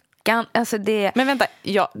lyckan? Alltså det... Men vänta,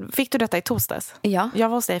 fick du detta i torsdags? Ja. Jag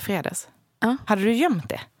var hos dig i fredags. Ja. Hade du gömt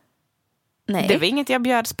det? Nej. Det var inget jag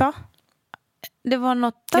bjöds på. Det var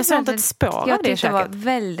något... Jag såg inte ett spår av det i Jag tyckte det var köket.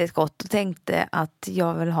 väldigt gott och tänkte att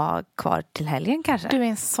jag vill ha kvar till helgen kanske. Du är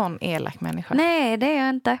en sån elak människa. Nej, det är jag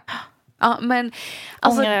inte. Ja, men...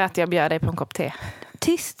 Alltså, ångrar att jag bjöd dig på en kopp te.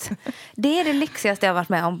 tyst. Det är det lyxigaste jag har varit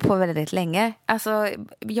med om på väldigt länge. Alltså,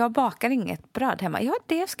 jag bakar inget bröd hemma. Ja,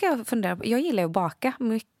 det ska jag fundera på. Jag gillar att baka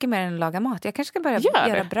mycket mer än att laga mat. Jag kanske ska börja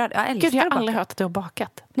göra bröd. Jag älskar Gud, jag har att aldrig baka. hört att du har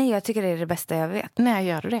bakat. Nej, jag tycker det är det bästa jag vet. När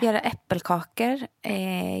gör du det? Göra äppelkakor,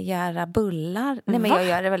 göra bullar. Nej, men jag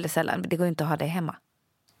gör det väldigt sällan. Det går inte att ha det hemma.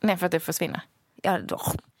 Nej, för att det försvinner. Ja, då.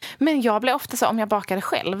 Men jag blir ofta så, om jag bakar det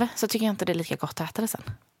själv så tycker jag inte det är lika gott att äta det sen.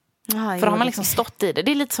 För då har man liksom stått i det.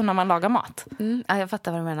 Det är lite som när man lagar mat. Ja, jag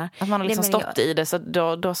fattar vad du menar. Att man har liksom stått i det så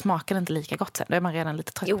då smakar det inte lika gott sen. Då är man redan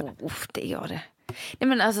lite trött på det. Jo, det gör det. Nej,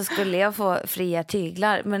 men alltså skulle jag få fria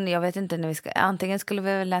tyglar, men jag vet inte när vi ska, antingen skulle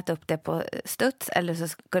vi väl äta upp det på studs eller så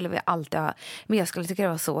skulle vi alltid ha, men jag skulle tycka det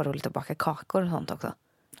var så roligt att baka kakor och sånt också.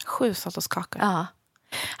 7 sorters kakor. Ja.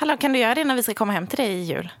 Hallå, kan du göra det när vi ska komma hem till dig i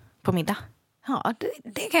jul på middag? Ja,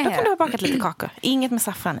 det kan jag Då göra. kan du ha bakat lite kakor. Inget med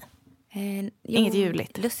saffran i. Inget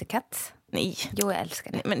juligt. Lussekatt. Nej. Jo, jag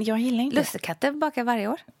älskar det. Men jag gillar inte Lussekatter bakar varje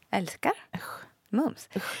år. Älskar. Mums.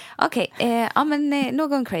 Okej, ja men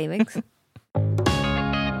någon cravings.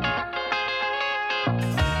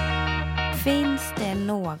 Finns det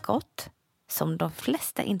något som de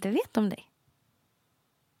flesta inte vet om dig?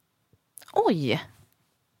 Oj!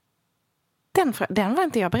 Den var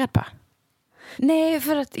inte jag beredd på. Nej,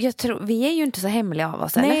 för att jag tror, vi är ju inte så hemliga av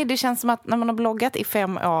oss, eller? Nej, det känns som att när man har bloggat i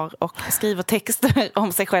 5 år och skriver texter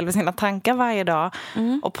om sig själv och sina tankar varje dag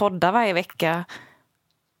och poddar varje vecka.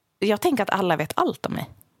 Jag tänker att alla vet allt om mig.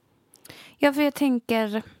 Ja, för jag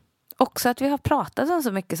tänker också att vi har pratat om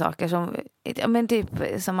så mycket saker som, men typ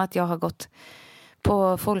som att jag har gått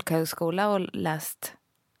på folkhögskola och läst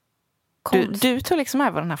konst. Du tog liksom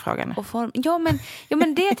över den här frågan. Och ja,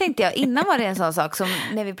 men det tänkte jag. Innan var det en sån sak som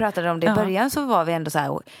när vi pratade om det i början så var vi ändå så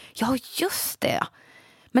här, ja just det.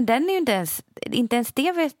 Men den är ju inte ens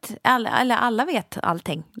det vet, alla vet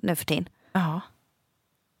allting nu för tiden. Ja.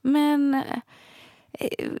 Men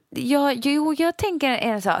jag tänker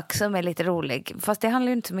en sak som är lite rolig. Fast det handlar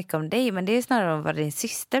ju inte så mycket om dig, men det är snarare om vad din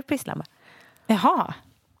syster pysslar med. Jaha.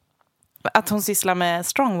 Att hon sysslar med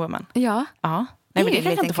strongwoman. Ja. Ja. Nej, men det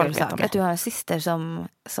kan inte folk veta om. Att du har en syster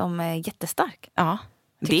som är jättestark. Ja,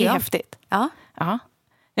 det är häftigt. Ja. Ja.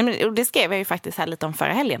 Nej, men det skrev jag ju faktiskt här lite om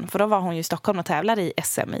förra helgen. För då var hon ju i Stockholm och tävlade i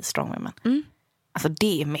SM i strongwoman. Alltså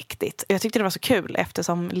det är mäktigt. Jag tyckte det var så kul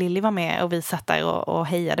eftersom Lilly var med och vi satt där och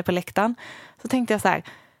hejade på läktaren. Så tänkte jag så här,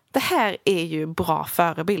 det här är ju bra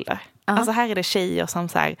förebilder. Alltså här är det tjejer som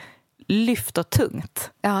så här lyfter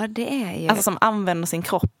tungt. Ja, det är ju. Alltså som använder sin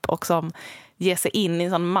kropp och som ger sig in i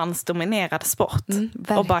en sån mansdominerad sport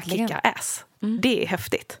och bara kickar ass. Det är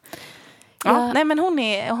häftigt. Ja. Nej, men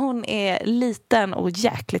hon är liten och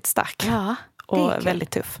jäkligt stark. Ja, och väldigt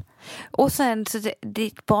tuff. Och sen så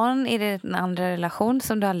ditt barn är det en andra relation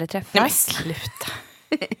som du aldrig träffade. Ja, men sluta.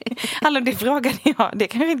 Alltså det frågade jag. Det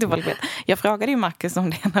kanske inte folk vet. Jag frågade ju Marcus om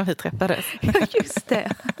det när vi träffades. Just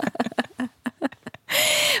det.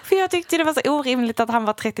 För jag tyckte det var så orimligt att han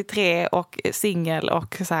var 33 och singel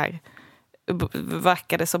och så här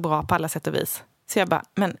verkade så bra på alla sätt och vis. Så jag bara,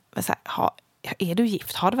 men så här, är du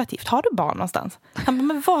gift? Har du varit gift? Har du barn någonstans? Han bara,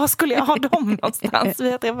 men var skulle jag ha dem någonstans?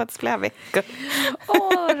 Vi har träffats flera veckor.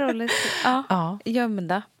 Åh, roligt. Ja.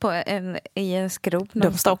 Gömda i en skrop.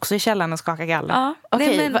 De står också i källaren och skakar galler. Ja.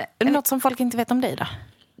 Okej, något som folk inte vet om dig då?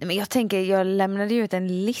 Men jag tänker, jag lämnade ju ut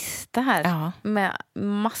en lista här med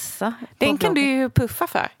massa. Den kan du ju puffa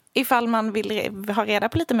för. Ifall man vill ha reda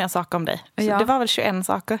på lite mer saker om dig. Så det var väl 21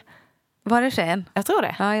 saker. Var det 21? Jag tror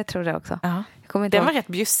det. Ja, jag tror det också. Ja. Den var rätt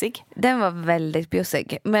bjussig. Den var väldigt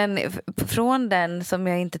bjussig. Men från den som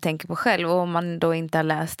jag inte tänker på själv, och om man då inte har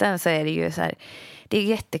läst den, så är det ju så här. Det är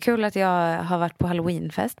jättekul att jag har varit på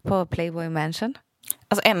Halloweenfest på Playboy Mansion.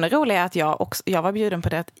 Alltså ännu roligare är att jag var bjuden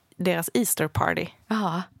på deras Easter party.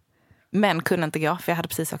 Ja. Men kunde inte gå, för jag hade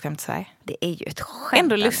precis åkt hem till Sverige. Det är ju ett skämt.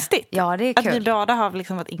 Ändå lustigt. Ja, det är kul. Att vi båda har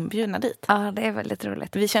liksom varit inbjudna dit. Ja, det är väldigt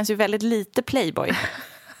roligt. Vi känns ju väldigt lite Playboy.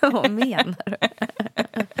 Vad menar du?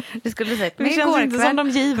 Du skulle säga det känns inte som de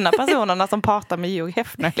givna personerna som pratar med Hugh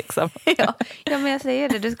Hefner liksom. Ja, men jag säger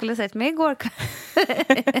det. Du skulle säga mig igår kväll.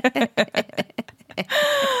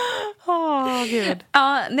 Gud.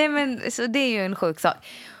 Ja, nej men så det är ju en sjuk sak.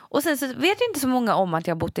 Och sen så vet ju inte så många om att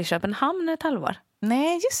jag har bott i Köpenhamn ett halvår.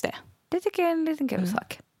 Nej, just det. Det tycker jag är en liten kul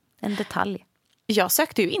sak. En detalj. Jag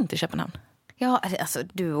sökte ju inte Köpenhamn. Ja, alltså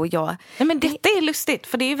du och jag. Nej, men detta är lustigt,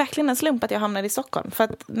 för det är ju verkligen en slump att jag hamnade i Stockholm. För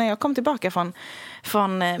att när jag kom tillbaka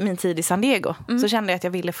från min tid i San Diego så kände jag att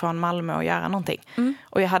jag ville från Malmö och göra någonting.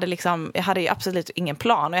 Och jag hade ju absolut ingen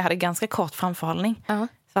plan och jag hade ganska kort framförhållning.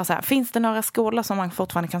 Så här, finns det några skolor som man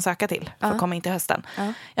fortfarande kan söka till för att komma in till hösten?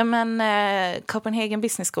 Ja, men Copenhagen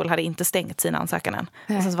Business School hade inte stängt sina ansökan än.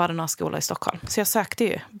 Och sen så var det några skolor i Stockholm. Så jag sökte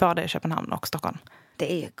ju både Köpenhamn och Stockholm.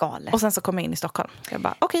 Det är ju galet. Och sen så kom jag in i Stockholm. Jag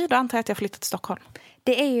bara, okej, då antar jag att jag flyttat till Stockholm.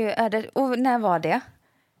 Det är ju, och när var det?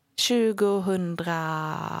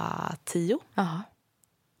 2010. Ja.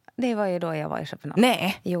 Det var ju då jag var i Köpenhamn.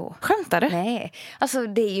 Nej, jo. Skämtar du? Nej, alltså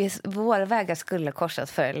det är ju, våra vägar skulle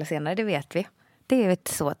korsas förr eller senare, det vet vi. Det är ju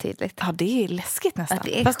inte så tydligt. Ja, det är läskigt nästan.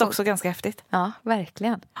 Ja, det är fast också ganska häftigt. Ja,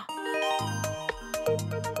 verkligen.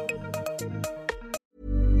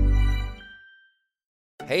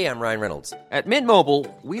 Hey, I'm Ryan Reynolds. At Mint Mobile,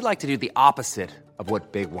 we like to do the opposite of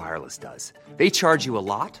what Big Wireless does. They charge you a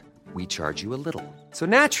lot, we charge you a little. So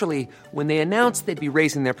naturally, when they announced they'd be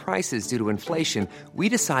raising their prices due to inflation, we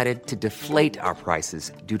decided to deflate our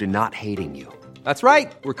prices due to not hating you. That's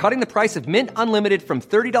right. We're cutting the price of Mint Unlimited from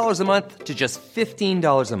 $30 a month to just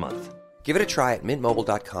 $15 a month. Give it a try at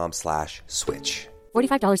mintmobile.com/switch.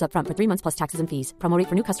 $45 up front for 3 months plus taxes and fees. Promo rate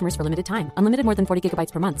for new customers for limited time. Unlimited more than 40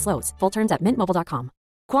 gigabytes per month. Slows full terms at mintmobile.com.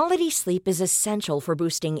 Quality sleep is essential for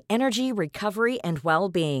boosting energy, recovery, and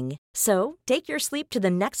well-being. So, take your sleep to the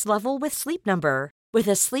next level with Sleep Number.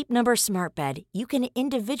 With a Sleep Number smart bed, you can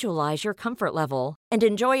individualize your comfort level and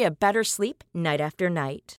enjoy a better sleep night after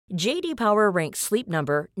night. JD Power ranks Sleep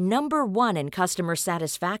Number #1 in customer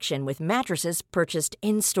satisfaction with mattresses purchased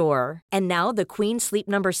in-store. And now the Queen Sleep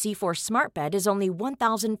Number C4 smart bed is only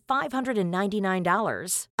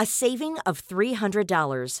 $1,599. A saving of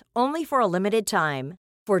 $300, only for a limited time.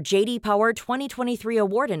 For JD Power 2023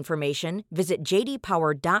 award information, visit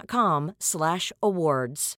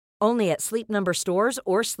jdpower.com/awards. Only at Sleep Number stores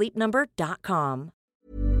or sleepnumber.com.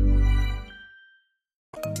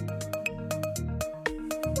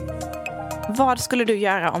 Vad skulle du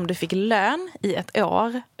göra om du fick lön i ett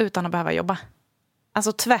år utan att behöva jobba?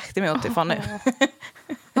 Alltså tvärt emot ifrån nu.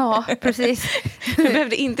 Ja, precis. Du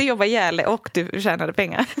behövde inte jobba ihjäl och du tjänade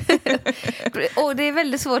pengar. Och det är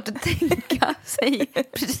väldigt svårt att tänka sig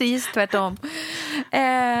precis tvärtom.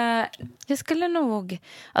 Jag skulle nog...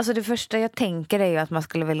 Alltså det första jag tänker är ju att man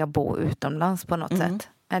skulle vilja bo utomlands på något sätt.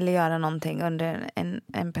 Eller göra någonting under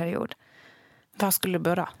en period. Vad skulle du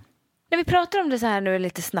börja? När vi pratar om det så här nu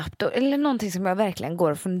lite snabbt, eller någonting som jag verkligen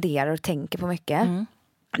går och funderar och tänker på mycket.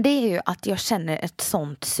 Det är ju att jag känner ett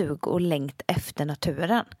sånt sug och längt efter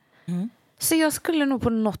naturen. Så jag skulle nog på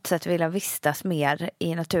något sätt vilja vistas mer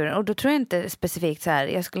i naturen. Och då tror jag inte specifikt så här,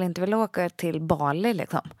 jag skulle inte vilja åka till Bali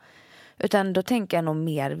liksom. Utan då tänker jag nog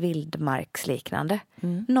mer vildmarksliknande.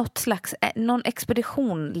 Något slags, någon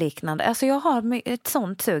expedition liknande. Alltså jag har ett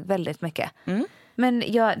sånt sug väldigt mycket. Men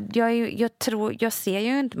jag ser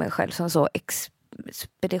ju inte mig själv som så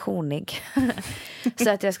expeditionig. Så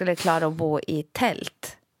att jag skulle klara att bo i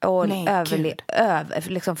tält. Och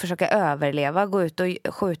liksom försöka överleva. Gå ut och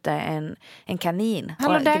skjuta en kanin.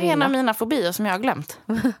 Hallå, där är en av mina fobier som jag har glömt.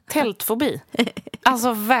 Tältfobi.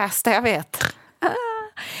 Alltså värsta jag vet.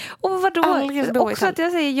 Och vadå? Också att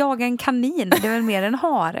jag säger jaga en kanin. Det är väl mer en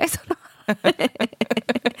hare.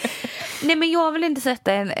 Nej, men jag vill inte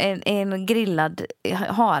sätta en grillad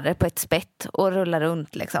hare på ett spett och rulla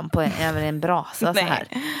runt liksom över en brasa så här.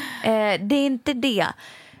 Det är inte det.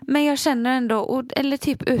 Men jag känner ändå, eller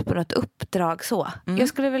typ ut på något uppdrag så. Jag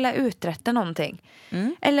skulle vilja uträtta någonting.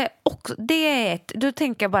 Eller också, det är då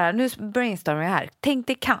tänker jag bara, nu brainstormar jag här. Tänk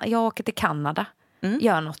dig, jag åker till Kanada.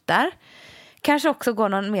 Gör något där. Kanske också gå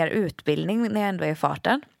någon mer utbildning när jag ändå är i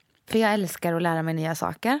farten. För jag älskar att lära mig nya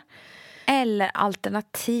saker. Eller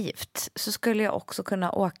alternativt så skulle jag också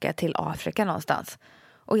kunna åka till Afrika någonstans.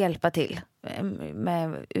 Och hjälpa till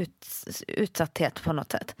med utsatthet på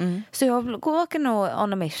något sätt. Så jag åker nog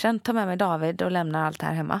on a mission, tar med mig David och lämnar allt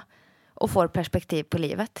här hemma. Och får perspektiv på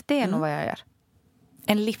livet. Det är nog vad jag gör.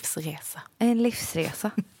 En livsresa. En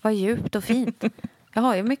livsresa. Vad djupt och fint. Jag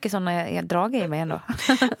har ju mycket sådana drag i mig ändå.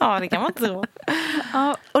 Ja, det kan man tro.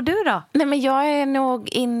 Ja, och du då? Nej, men jag är nog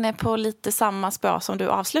inne på lite samma spår som du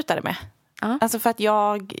avslutade med. Alltså för att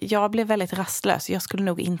jag blev väldigt rastlös. Jag skulle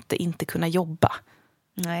nog inte kunna jobba.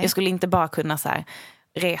 Nej. Jag skulle inte bara kunna så här,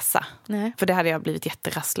 resa. Nej. För det hade jag blivit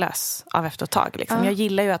jätterastlös av efter ett tag. Liksom. Jag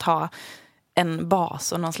gillar ju att ha en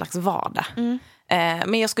bas och någon slags vardag.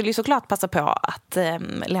 Men jag skulle ju såklart passa på att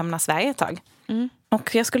lämna Sverige ett tag.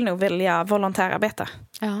 Och jag skulle nog välja volontärarbeta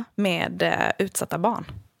med utsatta barn.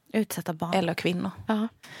 Utsatta barn. Eller kvinnor.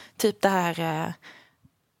 Typ det här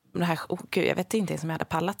gud, jag vet inte ens om jag hade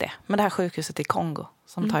pallat det. Men det här sjukhuset i Kongo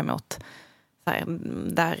som tar emot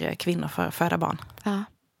där kvinnor får föda barn.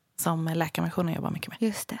 Som Läkarmissionen jobbar mycket med.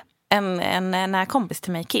 Just det. En nära kompis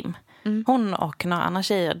till mig, Kim. Hon och några andra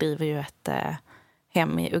tjejer driver ju ett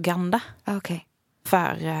hem i Uganda. Okej.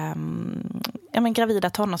 För gravida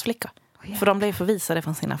tonårsflickor. För de blev förvisade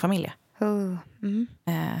från sina familjer.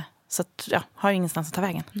 Så att, har ju ingenstans att ta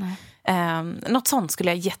vägen. Något sånt skulle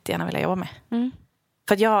jag jättegärna vilja jobba med.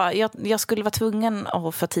 För att jag skulle vara tvungen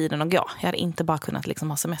att få tiden att gå. Jag hade inte bara kunnat liksom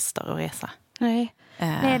ha semester och resa. Nej,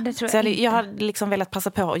 det tror jag inte. Jag hade liksom velat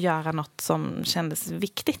passa på att göra något som kändes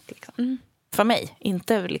viktigt. Liksom. För mig.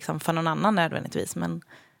 Inte liksom för någon annan nödvändigtvis. Men...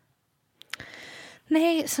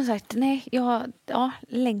 Nej, som sagt. Nej, jag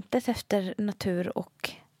längtat efter natur och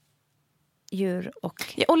djur.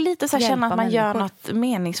 Och lite så här känna att man människor. gör något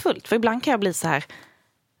meningsfullt. För ibland kan jag bli så här...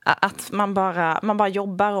 Att man bara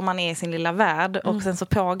jobbar och man är i sin lilla värld. Och sen så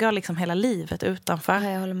pågår liksom hela livet utanför. Ja,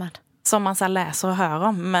 jag håller med. Som man så här läser och hör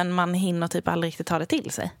om. Men man hinner typ aldrig riktigt ta det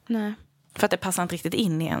till sig. Nej. För att det passar inte riktigt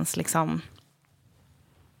in i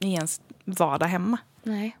ens vardag hemma.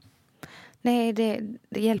 Nej, det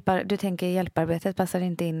hjälpar. Du tänker hjälparbetet passar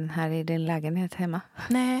inte in här i din lägenhet hemma.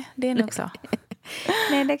 Nej, det är nog så.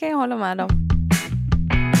 Nej, det kan jag hålla med om.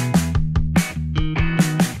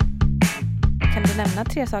 Kan du nämna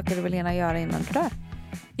 3 saker du vill gärna göra innan du dör?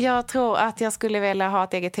 Jag tror att jag skulle vilja ha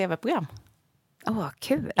ett eget tv-program.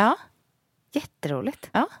 Kul. Ja. Jätteroligt.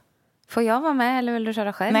 Ja. Får jag vara med eller vill du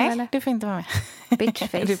köra själv? Nej, eller? du får inte vara med.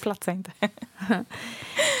 Bitchface. Du platsar inte.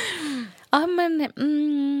 Ja, men...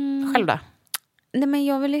 Själv då? Nej, men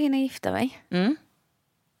jag vill ju hinna gifta mig.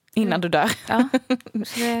 Innan du dör. Ja.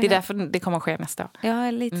 Det är därför det kommer att ske nästa år.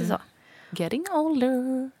 Ja, lite så. Getting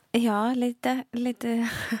older. Ja, lite.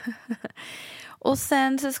 Och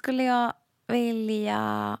sen så skulle jag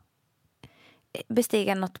vilja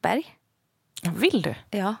bestiga något berg. Vill du?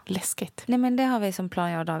 Ja. Läskigt. Nej, men det har vi som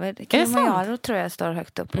plan, jag och David. Kilimanjaro tror jag står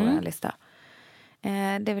högt upp på vår lista.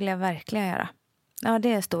 Det vill jag verkligen göra. Ja,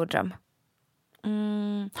 det är en stor dröm.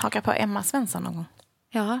 Haka på Emma Svensson någon gång.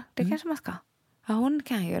 Ja, det kanske man ska. Ja, hon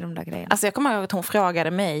kan ju de där grejerna. Alltså jag kommer ihåg att hon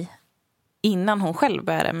frågade mig innan hon själv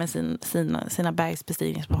började med sina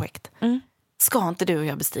bergsbestigningsprojekt. Ska inte du och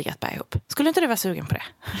jag bestiga ett berg ihop? Skulle inte du vara sugen på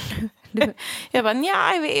det? Jag bara,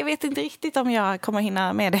 jag vet inte riktigt om jag kommer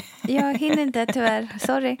hinna med det. Jag hinner inte, tyvärr.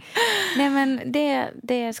 Sorry. Nej, men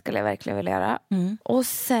det skulle jag verkligen vilja göra. Och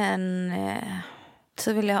sen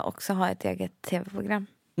så vill jag också ha ett eget tv-program.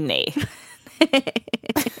 Nej.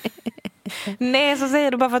 Nej, så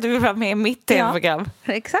säger du bara för att du vill vara med i mitt tv-program.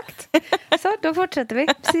 Ja, exakt. Så, då fortsätter vi.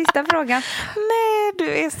 Sista frågan. Nej,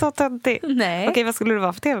 du är så töntig. Nej. Okej, vad skulle det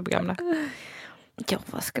vara för tv-program då? Ja,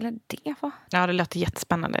 vad skulle det vara? Ja, det låter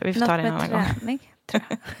jättespännande. Vi får ta det en annan gång. Tror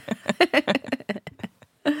jag.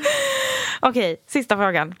 Okej, sista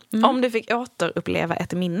frågan. Om du fick återuppleva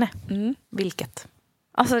ett minne, vilket?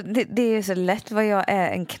 Alltså, det är ju så lätt vad jag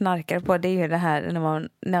är en knarkare på. Det är ju det här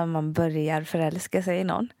när man börjar förälska sig i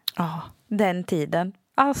någon. Den tiden.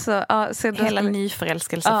 Alltså, så hela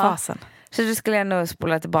nyförälskelsefasen. Så då skulle jag nog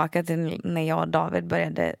spola tillbaka till när jag och David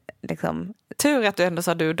började liksom... Tur att du ändå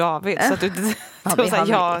sa du och David. Så att du inte vi sa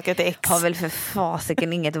jag ett ex. Har väl för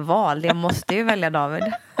fasiken inget val. Jag måste ju välja David.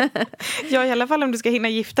 Ja, i alla fall om du ska hinna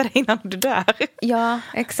gifta dig innan du dör. Ja,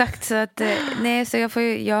 exakt. Så att, nej, så jag får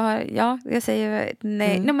ju... jag säger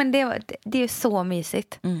nej. Nej, men det är ju så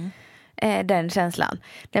mysigt. Den känslan.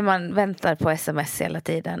 När man väntar på sms hela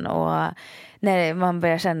tiden och när man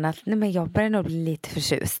börjar känna att nej, men jag börjar nog bli lite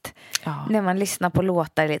förtjust. När man lyssnar på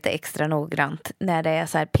låtar lite extra noggrant. När det är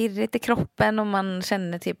så här pirrigt i kroppen och man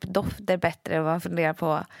känner typ dofter bättre och man funderar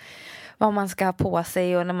på vad man ska ha på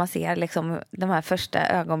sig och när man ser liksom de här första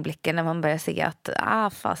ögonblicken när man börjar se att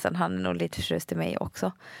fasen, han är nog lite förtjust i mig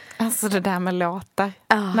också. Alltså det där med låtar.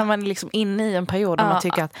 När man är liksom inne i en period där man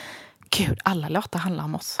tycker att gud, alla låtar handlar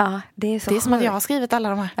om oss. Ja, det är så. Det är som att jag har skrivit alla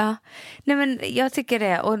de här. Ja. Nej, men jag tycker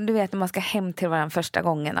det. Och du vet när man ska hem till varandra första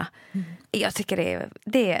gångerna. Jag tycker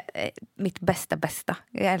det är mitt bästa.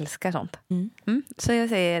 Jag älskar sånt. Så jag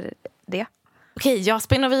säger det. Okej, jag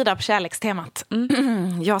spinner vidare på kärlekstemat.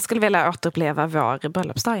 Jag skulle vilja återuppleva vår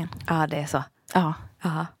bröllopsdagen. Ja, det är så. Ja.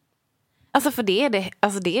 Aha. Alltså för det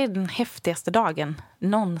är den häftigaste dagen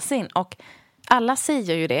någonsin. Och alla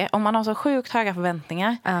säger ju det. Om man har så sjukt höga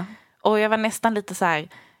förväntningar. Och jag var nästan lite så här...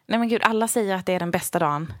 Nej men gud, alla säger att det är den bästa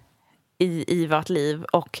dagen i vårt liv.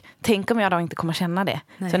 Och tänk om jag då inte kommer känna det.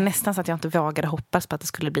 Nej. Så nästan så att jag inte vågade hoppas på att det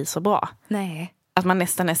skulle bli så bra. Nej. Att man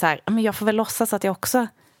nästan är så här, men jag får väl låtsas att jag också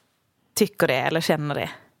tycker det eller känner det.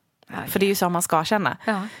 Okay. För det är ju så man ska känna.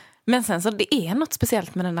 Ja. Men sen så det är något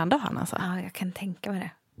speciellt med den där dagen alltså. Ja, jag kan tänka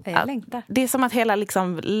mig det. Jag längtar. Det är som att hela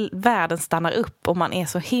liksom världen stannar upp och man är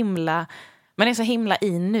så himla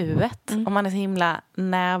i nuet. Och man är så himla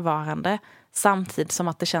närvarande. Samtidigt som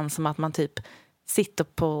att det känns som att man typ sitter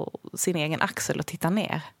på sin egen axel och tittar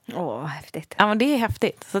ner. Åh, häftigt. Ja, men det är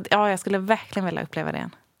häftigt. Så jag skulle verkligen vilja uppleva det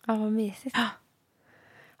igen. Ja, vad mysigt.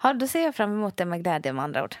 Ja, då ser jag fram emot det med glädje med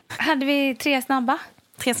andra ord. Hade vi 3 snabba?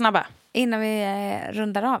 3 snabba. Innan vi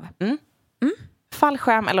rundar av.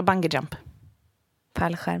 Fallskärm eller bungyjump?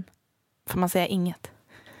 Fallskärm. Får man säga inget?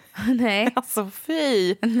 Nej. Alltså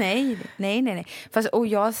fy. Nej. Fast, och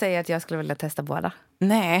jag säger att jag skulle vilja testa båda.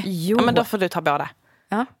 Nej. Jo. Ja, men då får du ta båda.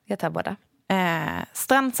 Ja, jag tar båda.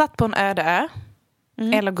 Strandsatt på en öde ö.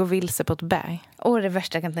 Eller gå vilse på ett berg. Det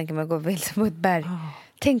värsta jag kan tänka mig att gå vilse på ett berg.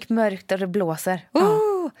 Tänk mörkt och det blåser.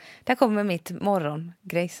 Där kommer mitt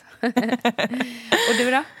morgongrejs. Och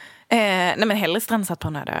du då? Nej men hellre strandsatt på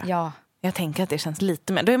en öde ö. Ja. Jag tänker att det känns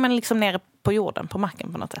lite mer. Då är man liksom nere på jorden, på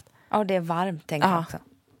marken på något sätt. Ja, det är varmt tänker jag också.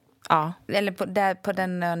 Ja. Eller på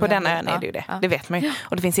den ön. På den ön är det ju det. Ja. Det vet man ju.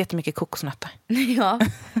 Och det finns jättemycket kokosnötter. Ja.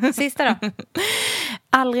 Sista då?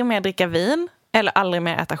 Aldrig mer dricka vin eller aldrig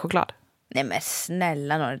mer äta choklad? Nej men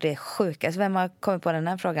snälla någon, det är sjukast. Vem har kommit på den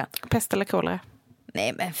här frågan? Pest eller kolera?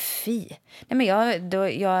 Nej men fy. Nej men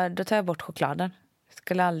då tar jag bort chokladen.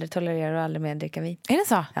 Skulle aldrig tolerera och aldrig mer dricka vin. Är det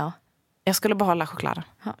så? Ja. Jag skulle behålla chokladen.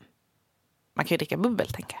 Ja. Man kan ju dricka bubbel,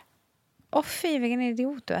 tänker jag. Fy, vilken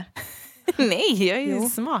idiot du är. Nej, jag är ju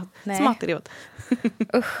smart. Nej. Smart idiot.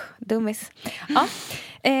 Usch, dummis. Ja.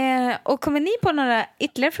 Och kommer ni på några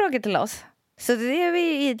ytterligare frågor till oss? Så det är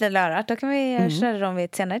vi idel örat. Då kan vi köra dem vid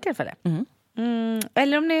ett senare tillfälle.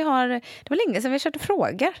 Eller om ni har... Det var länge sedan vi körde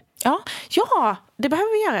frågor. Ja, det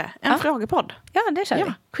behöver vi göra. En frågepodd. Ja, det kör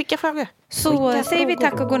vi. Skicka frågor. Så säger vi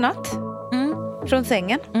tack och godnatt. Från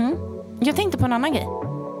sängen. Jag tänkte på en annan grej.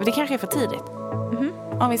 Det kanske är för tidigt.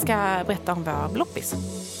 Om vi ska berätta om våra bloppis.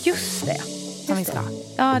 Just det. Som vi ska.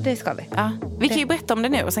 Ja, det ska vi. Ja. Vi kan ju berätta om det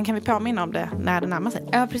nu och sen kan vi påminna om det när det närmar sig.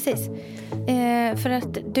 Ja, precis. För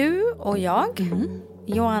att du och jag,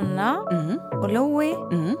 Joanna och Louie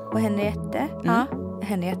och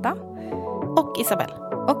Henrietta och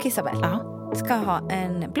Isabelle ska ha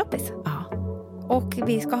en bloppis. Och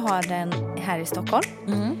vi ska ha den här i Stockholm.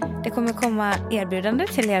 Det kommer komma erbjudande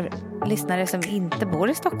till er lyssnare som inte bor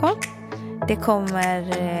i Stockholm. Det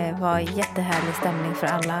kommer vara jättehärlig stämning för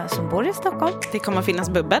alla som bor i Stockholm. Det kommer finnas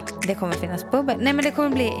bubbel. Nej men det kommer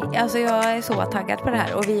bli, alltså jag är så taggad på det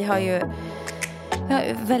här. Och vi har ju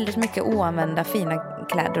väldigt mycket oanvända fina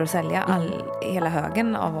kläder att sälja. Hela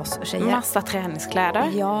högen av oss tjejer. Massa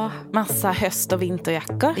träningskläder. Ja. Massa höst- och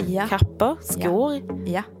vinterjackor. Ja. Kappor, skor.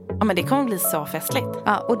 Ja. Ja, men det kommer bli så festligt.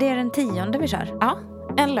 Ja, och det är den 10:e vi kör. Ja,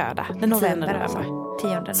 en lördag. Den 10 november. Alltså.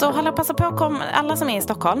 10. Så hålla passa på, kom. Alla som är i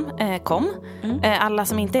Stockholm, kom. Alla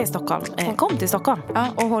som inte är i Stockholm, kom till Stockholm. Ja,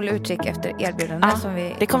 och håll utkik efter erbjudande. Som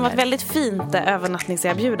det kommer vara ett väldigt fint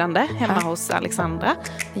övernattningserbjudande hemma hos Alexandra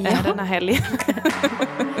den här helgen.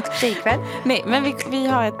 Tjejkväll. Nej, men vi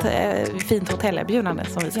har ett fint hotellerbjudande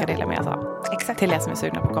som vi ska dela med oss av. Exakt. Till er som är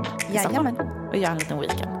sugna på att komma till Stockholm. Och göra en liten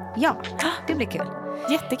weekend. Ja, det blir kul.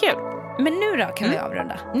 Jättekul. Men nu då kan vi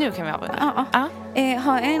avrunda. Nu kan vi avrunda.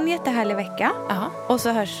 Ha en jättehärlig vecka. Och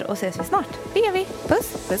så hörs och ses vi snart. Det gör vi.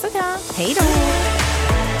 Puss. Puss och kram. Hej då.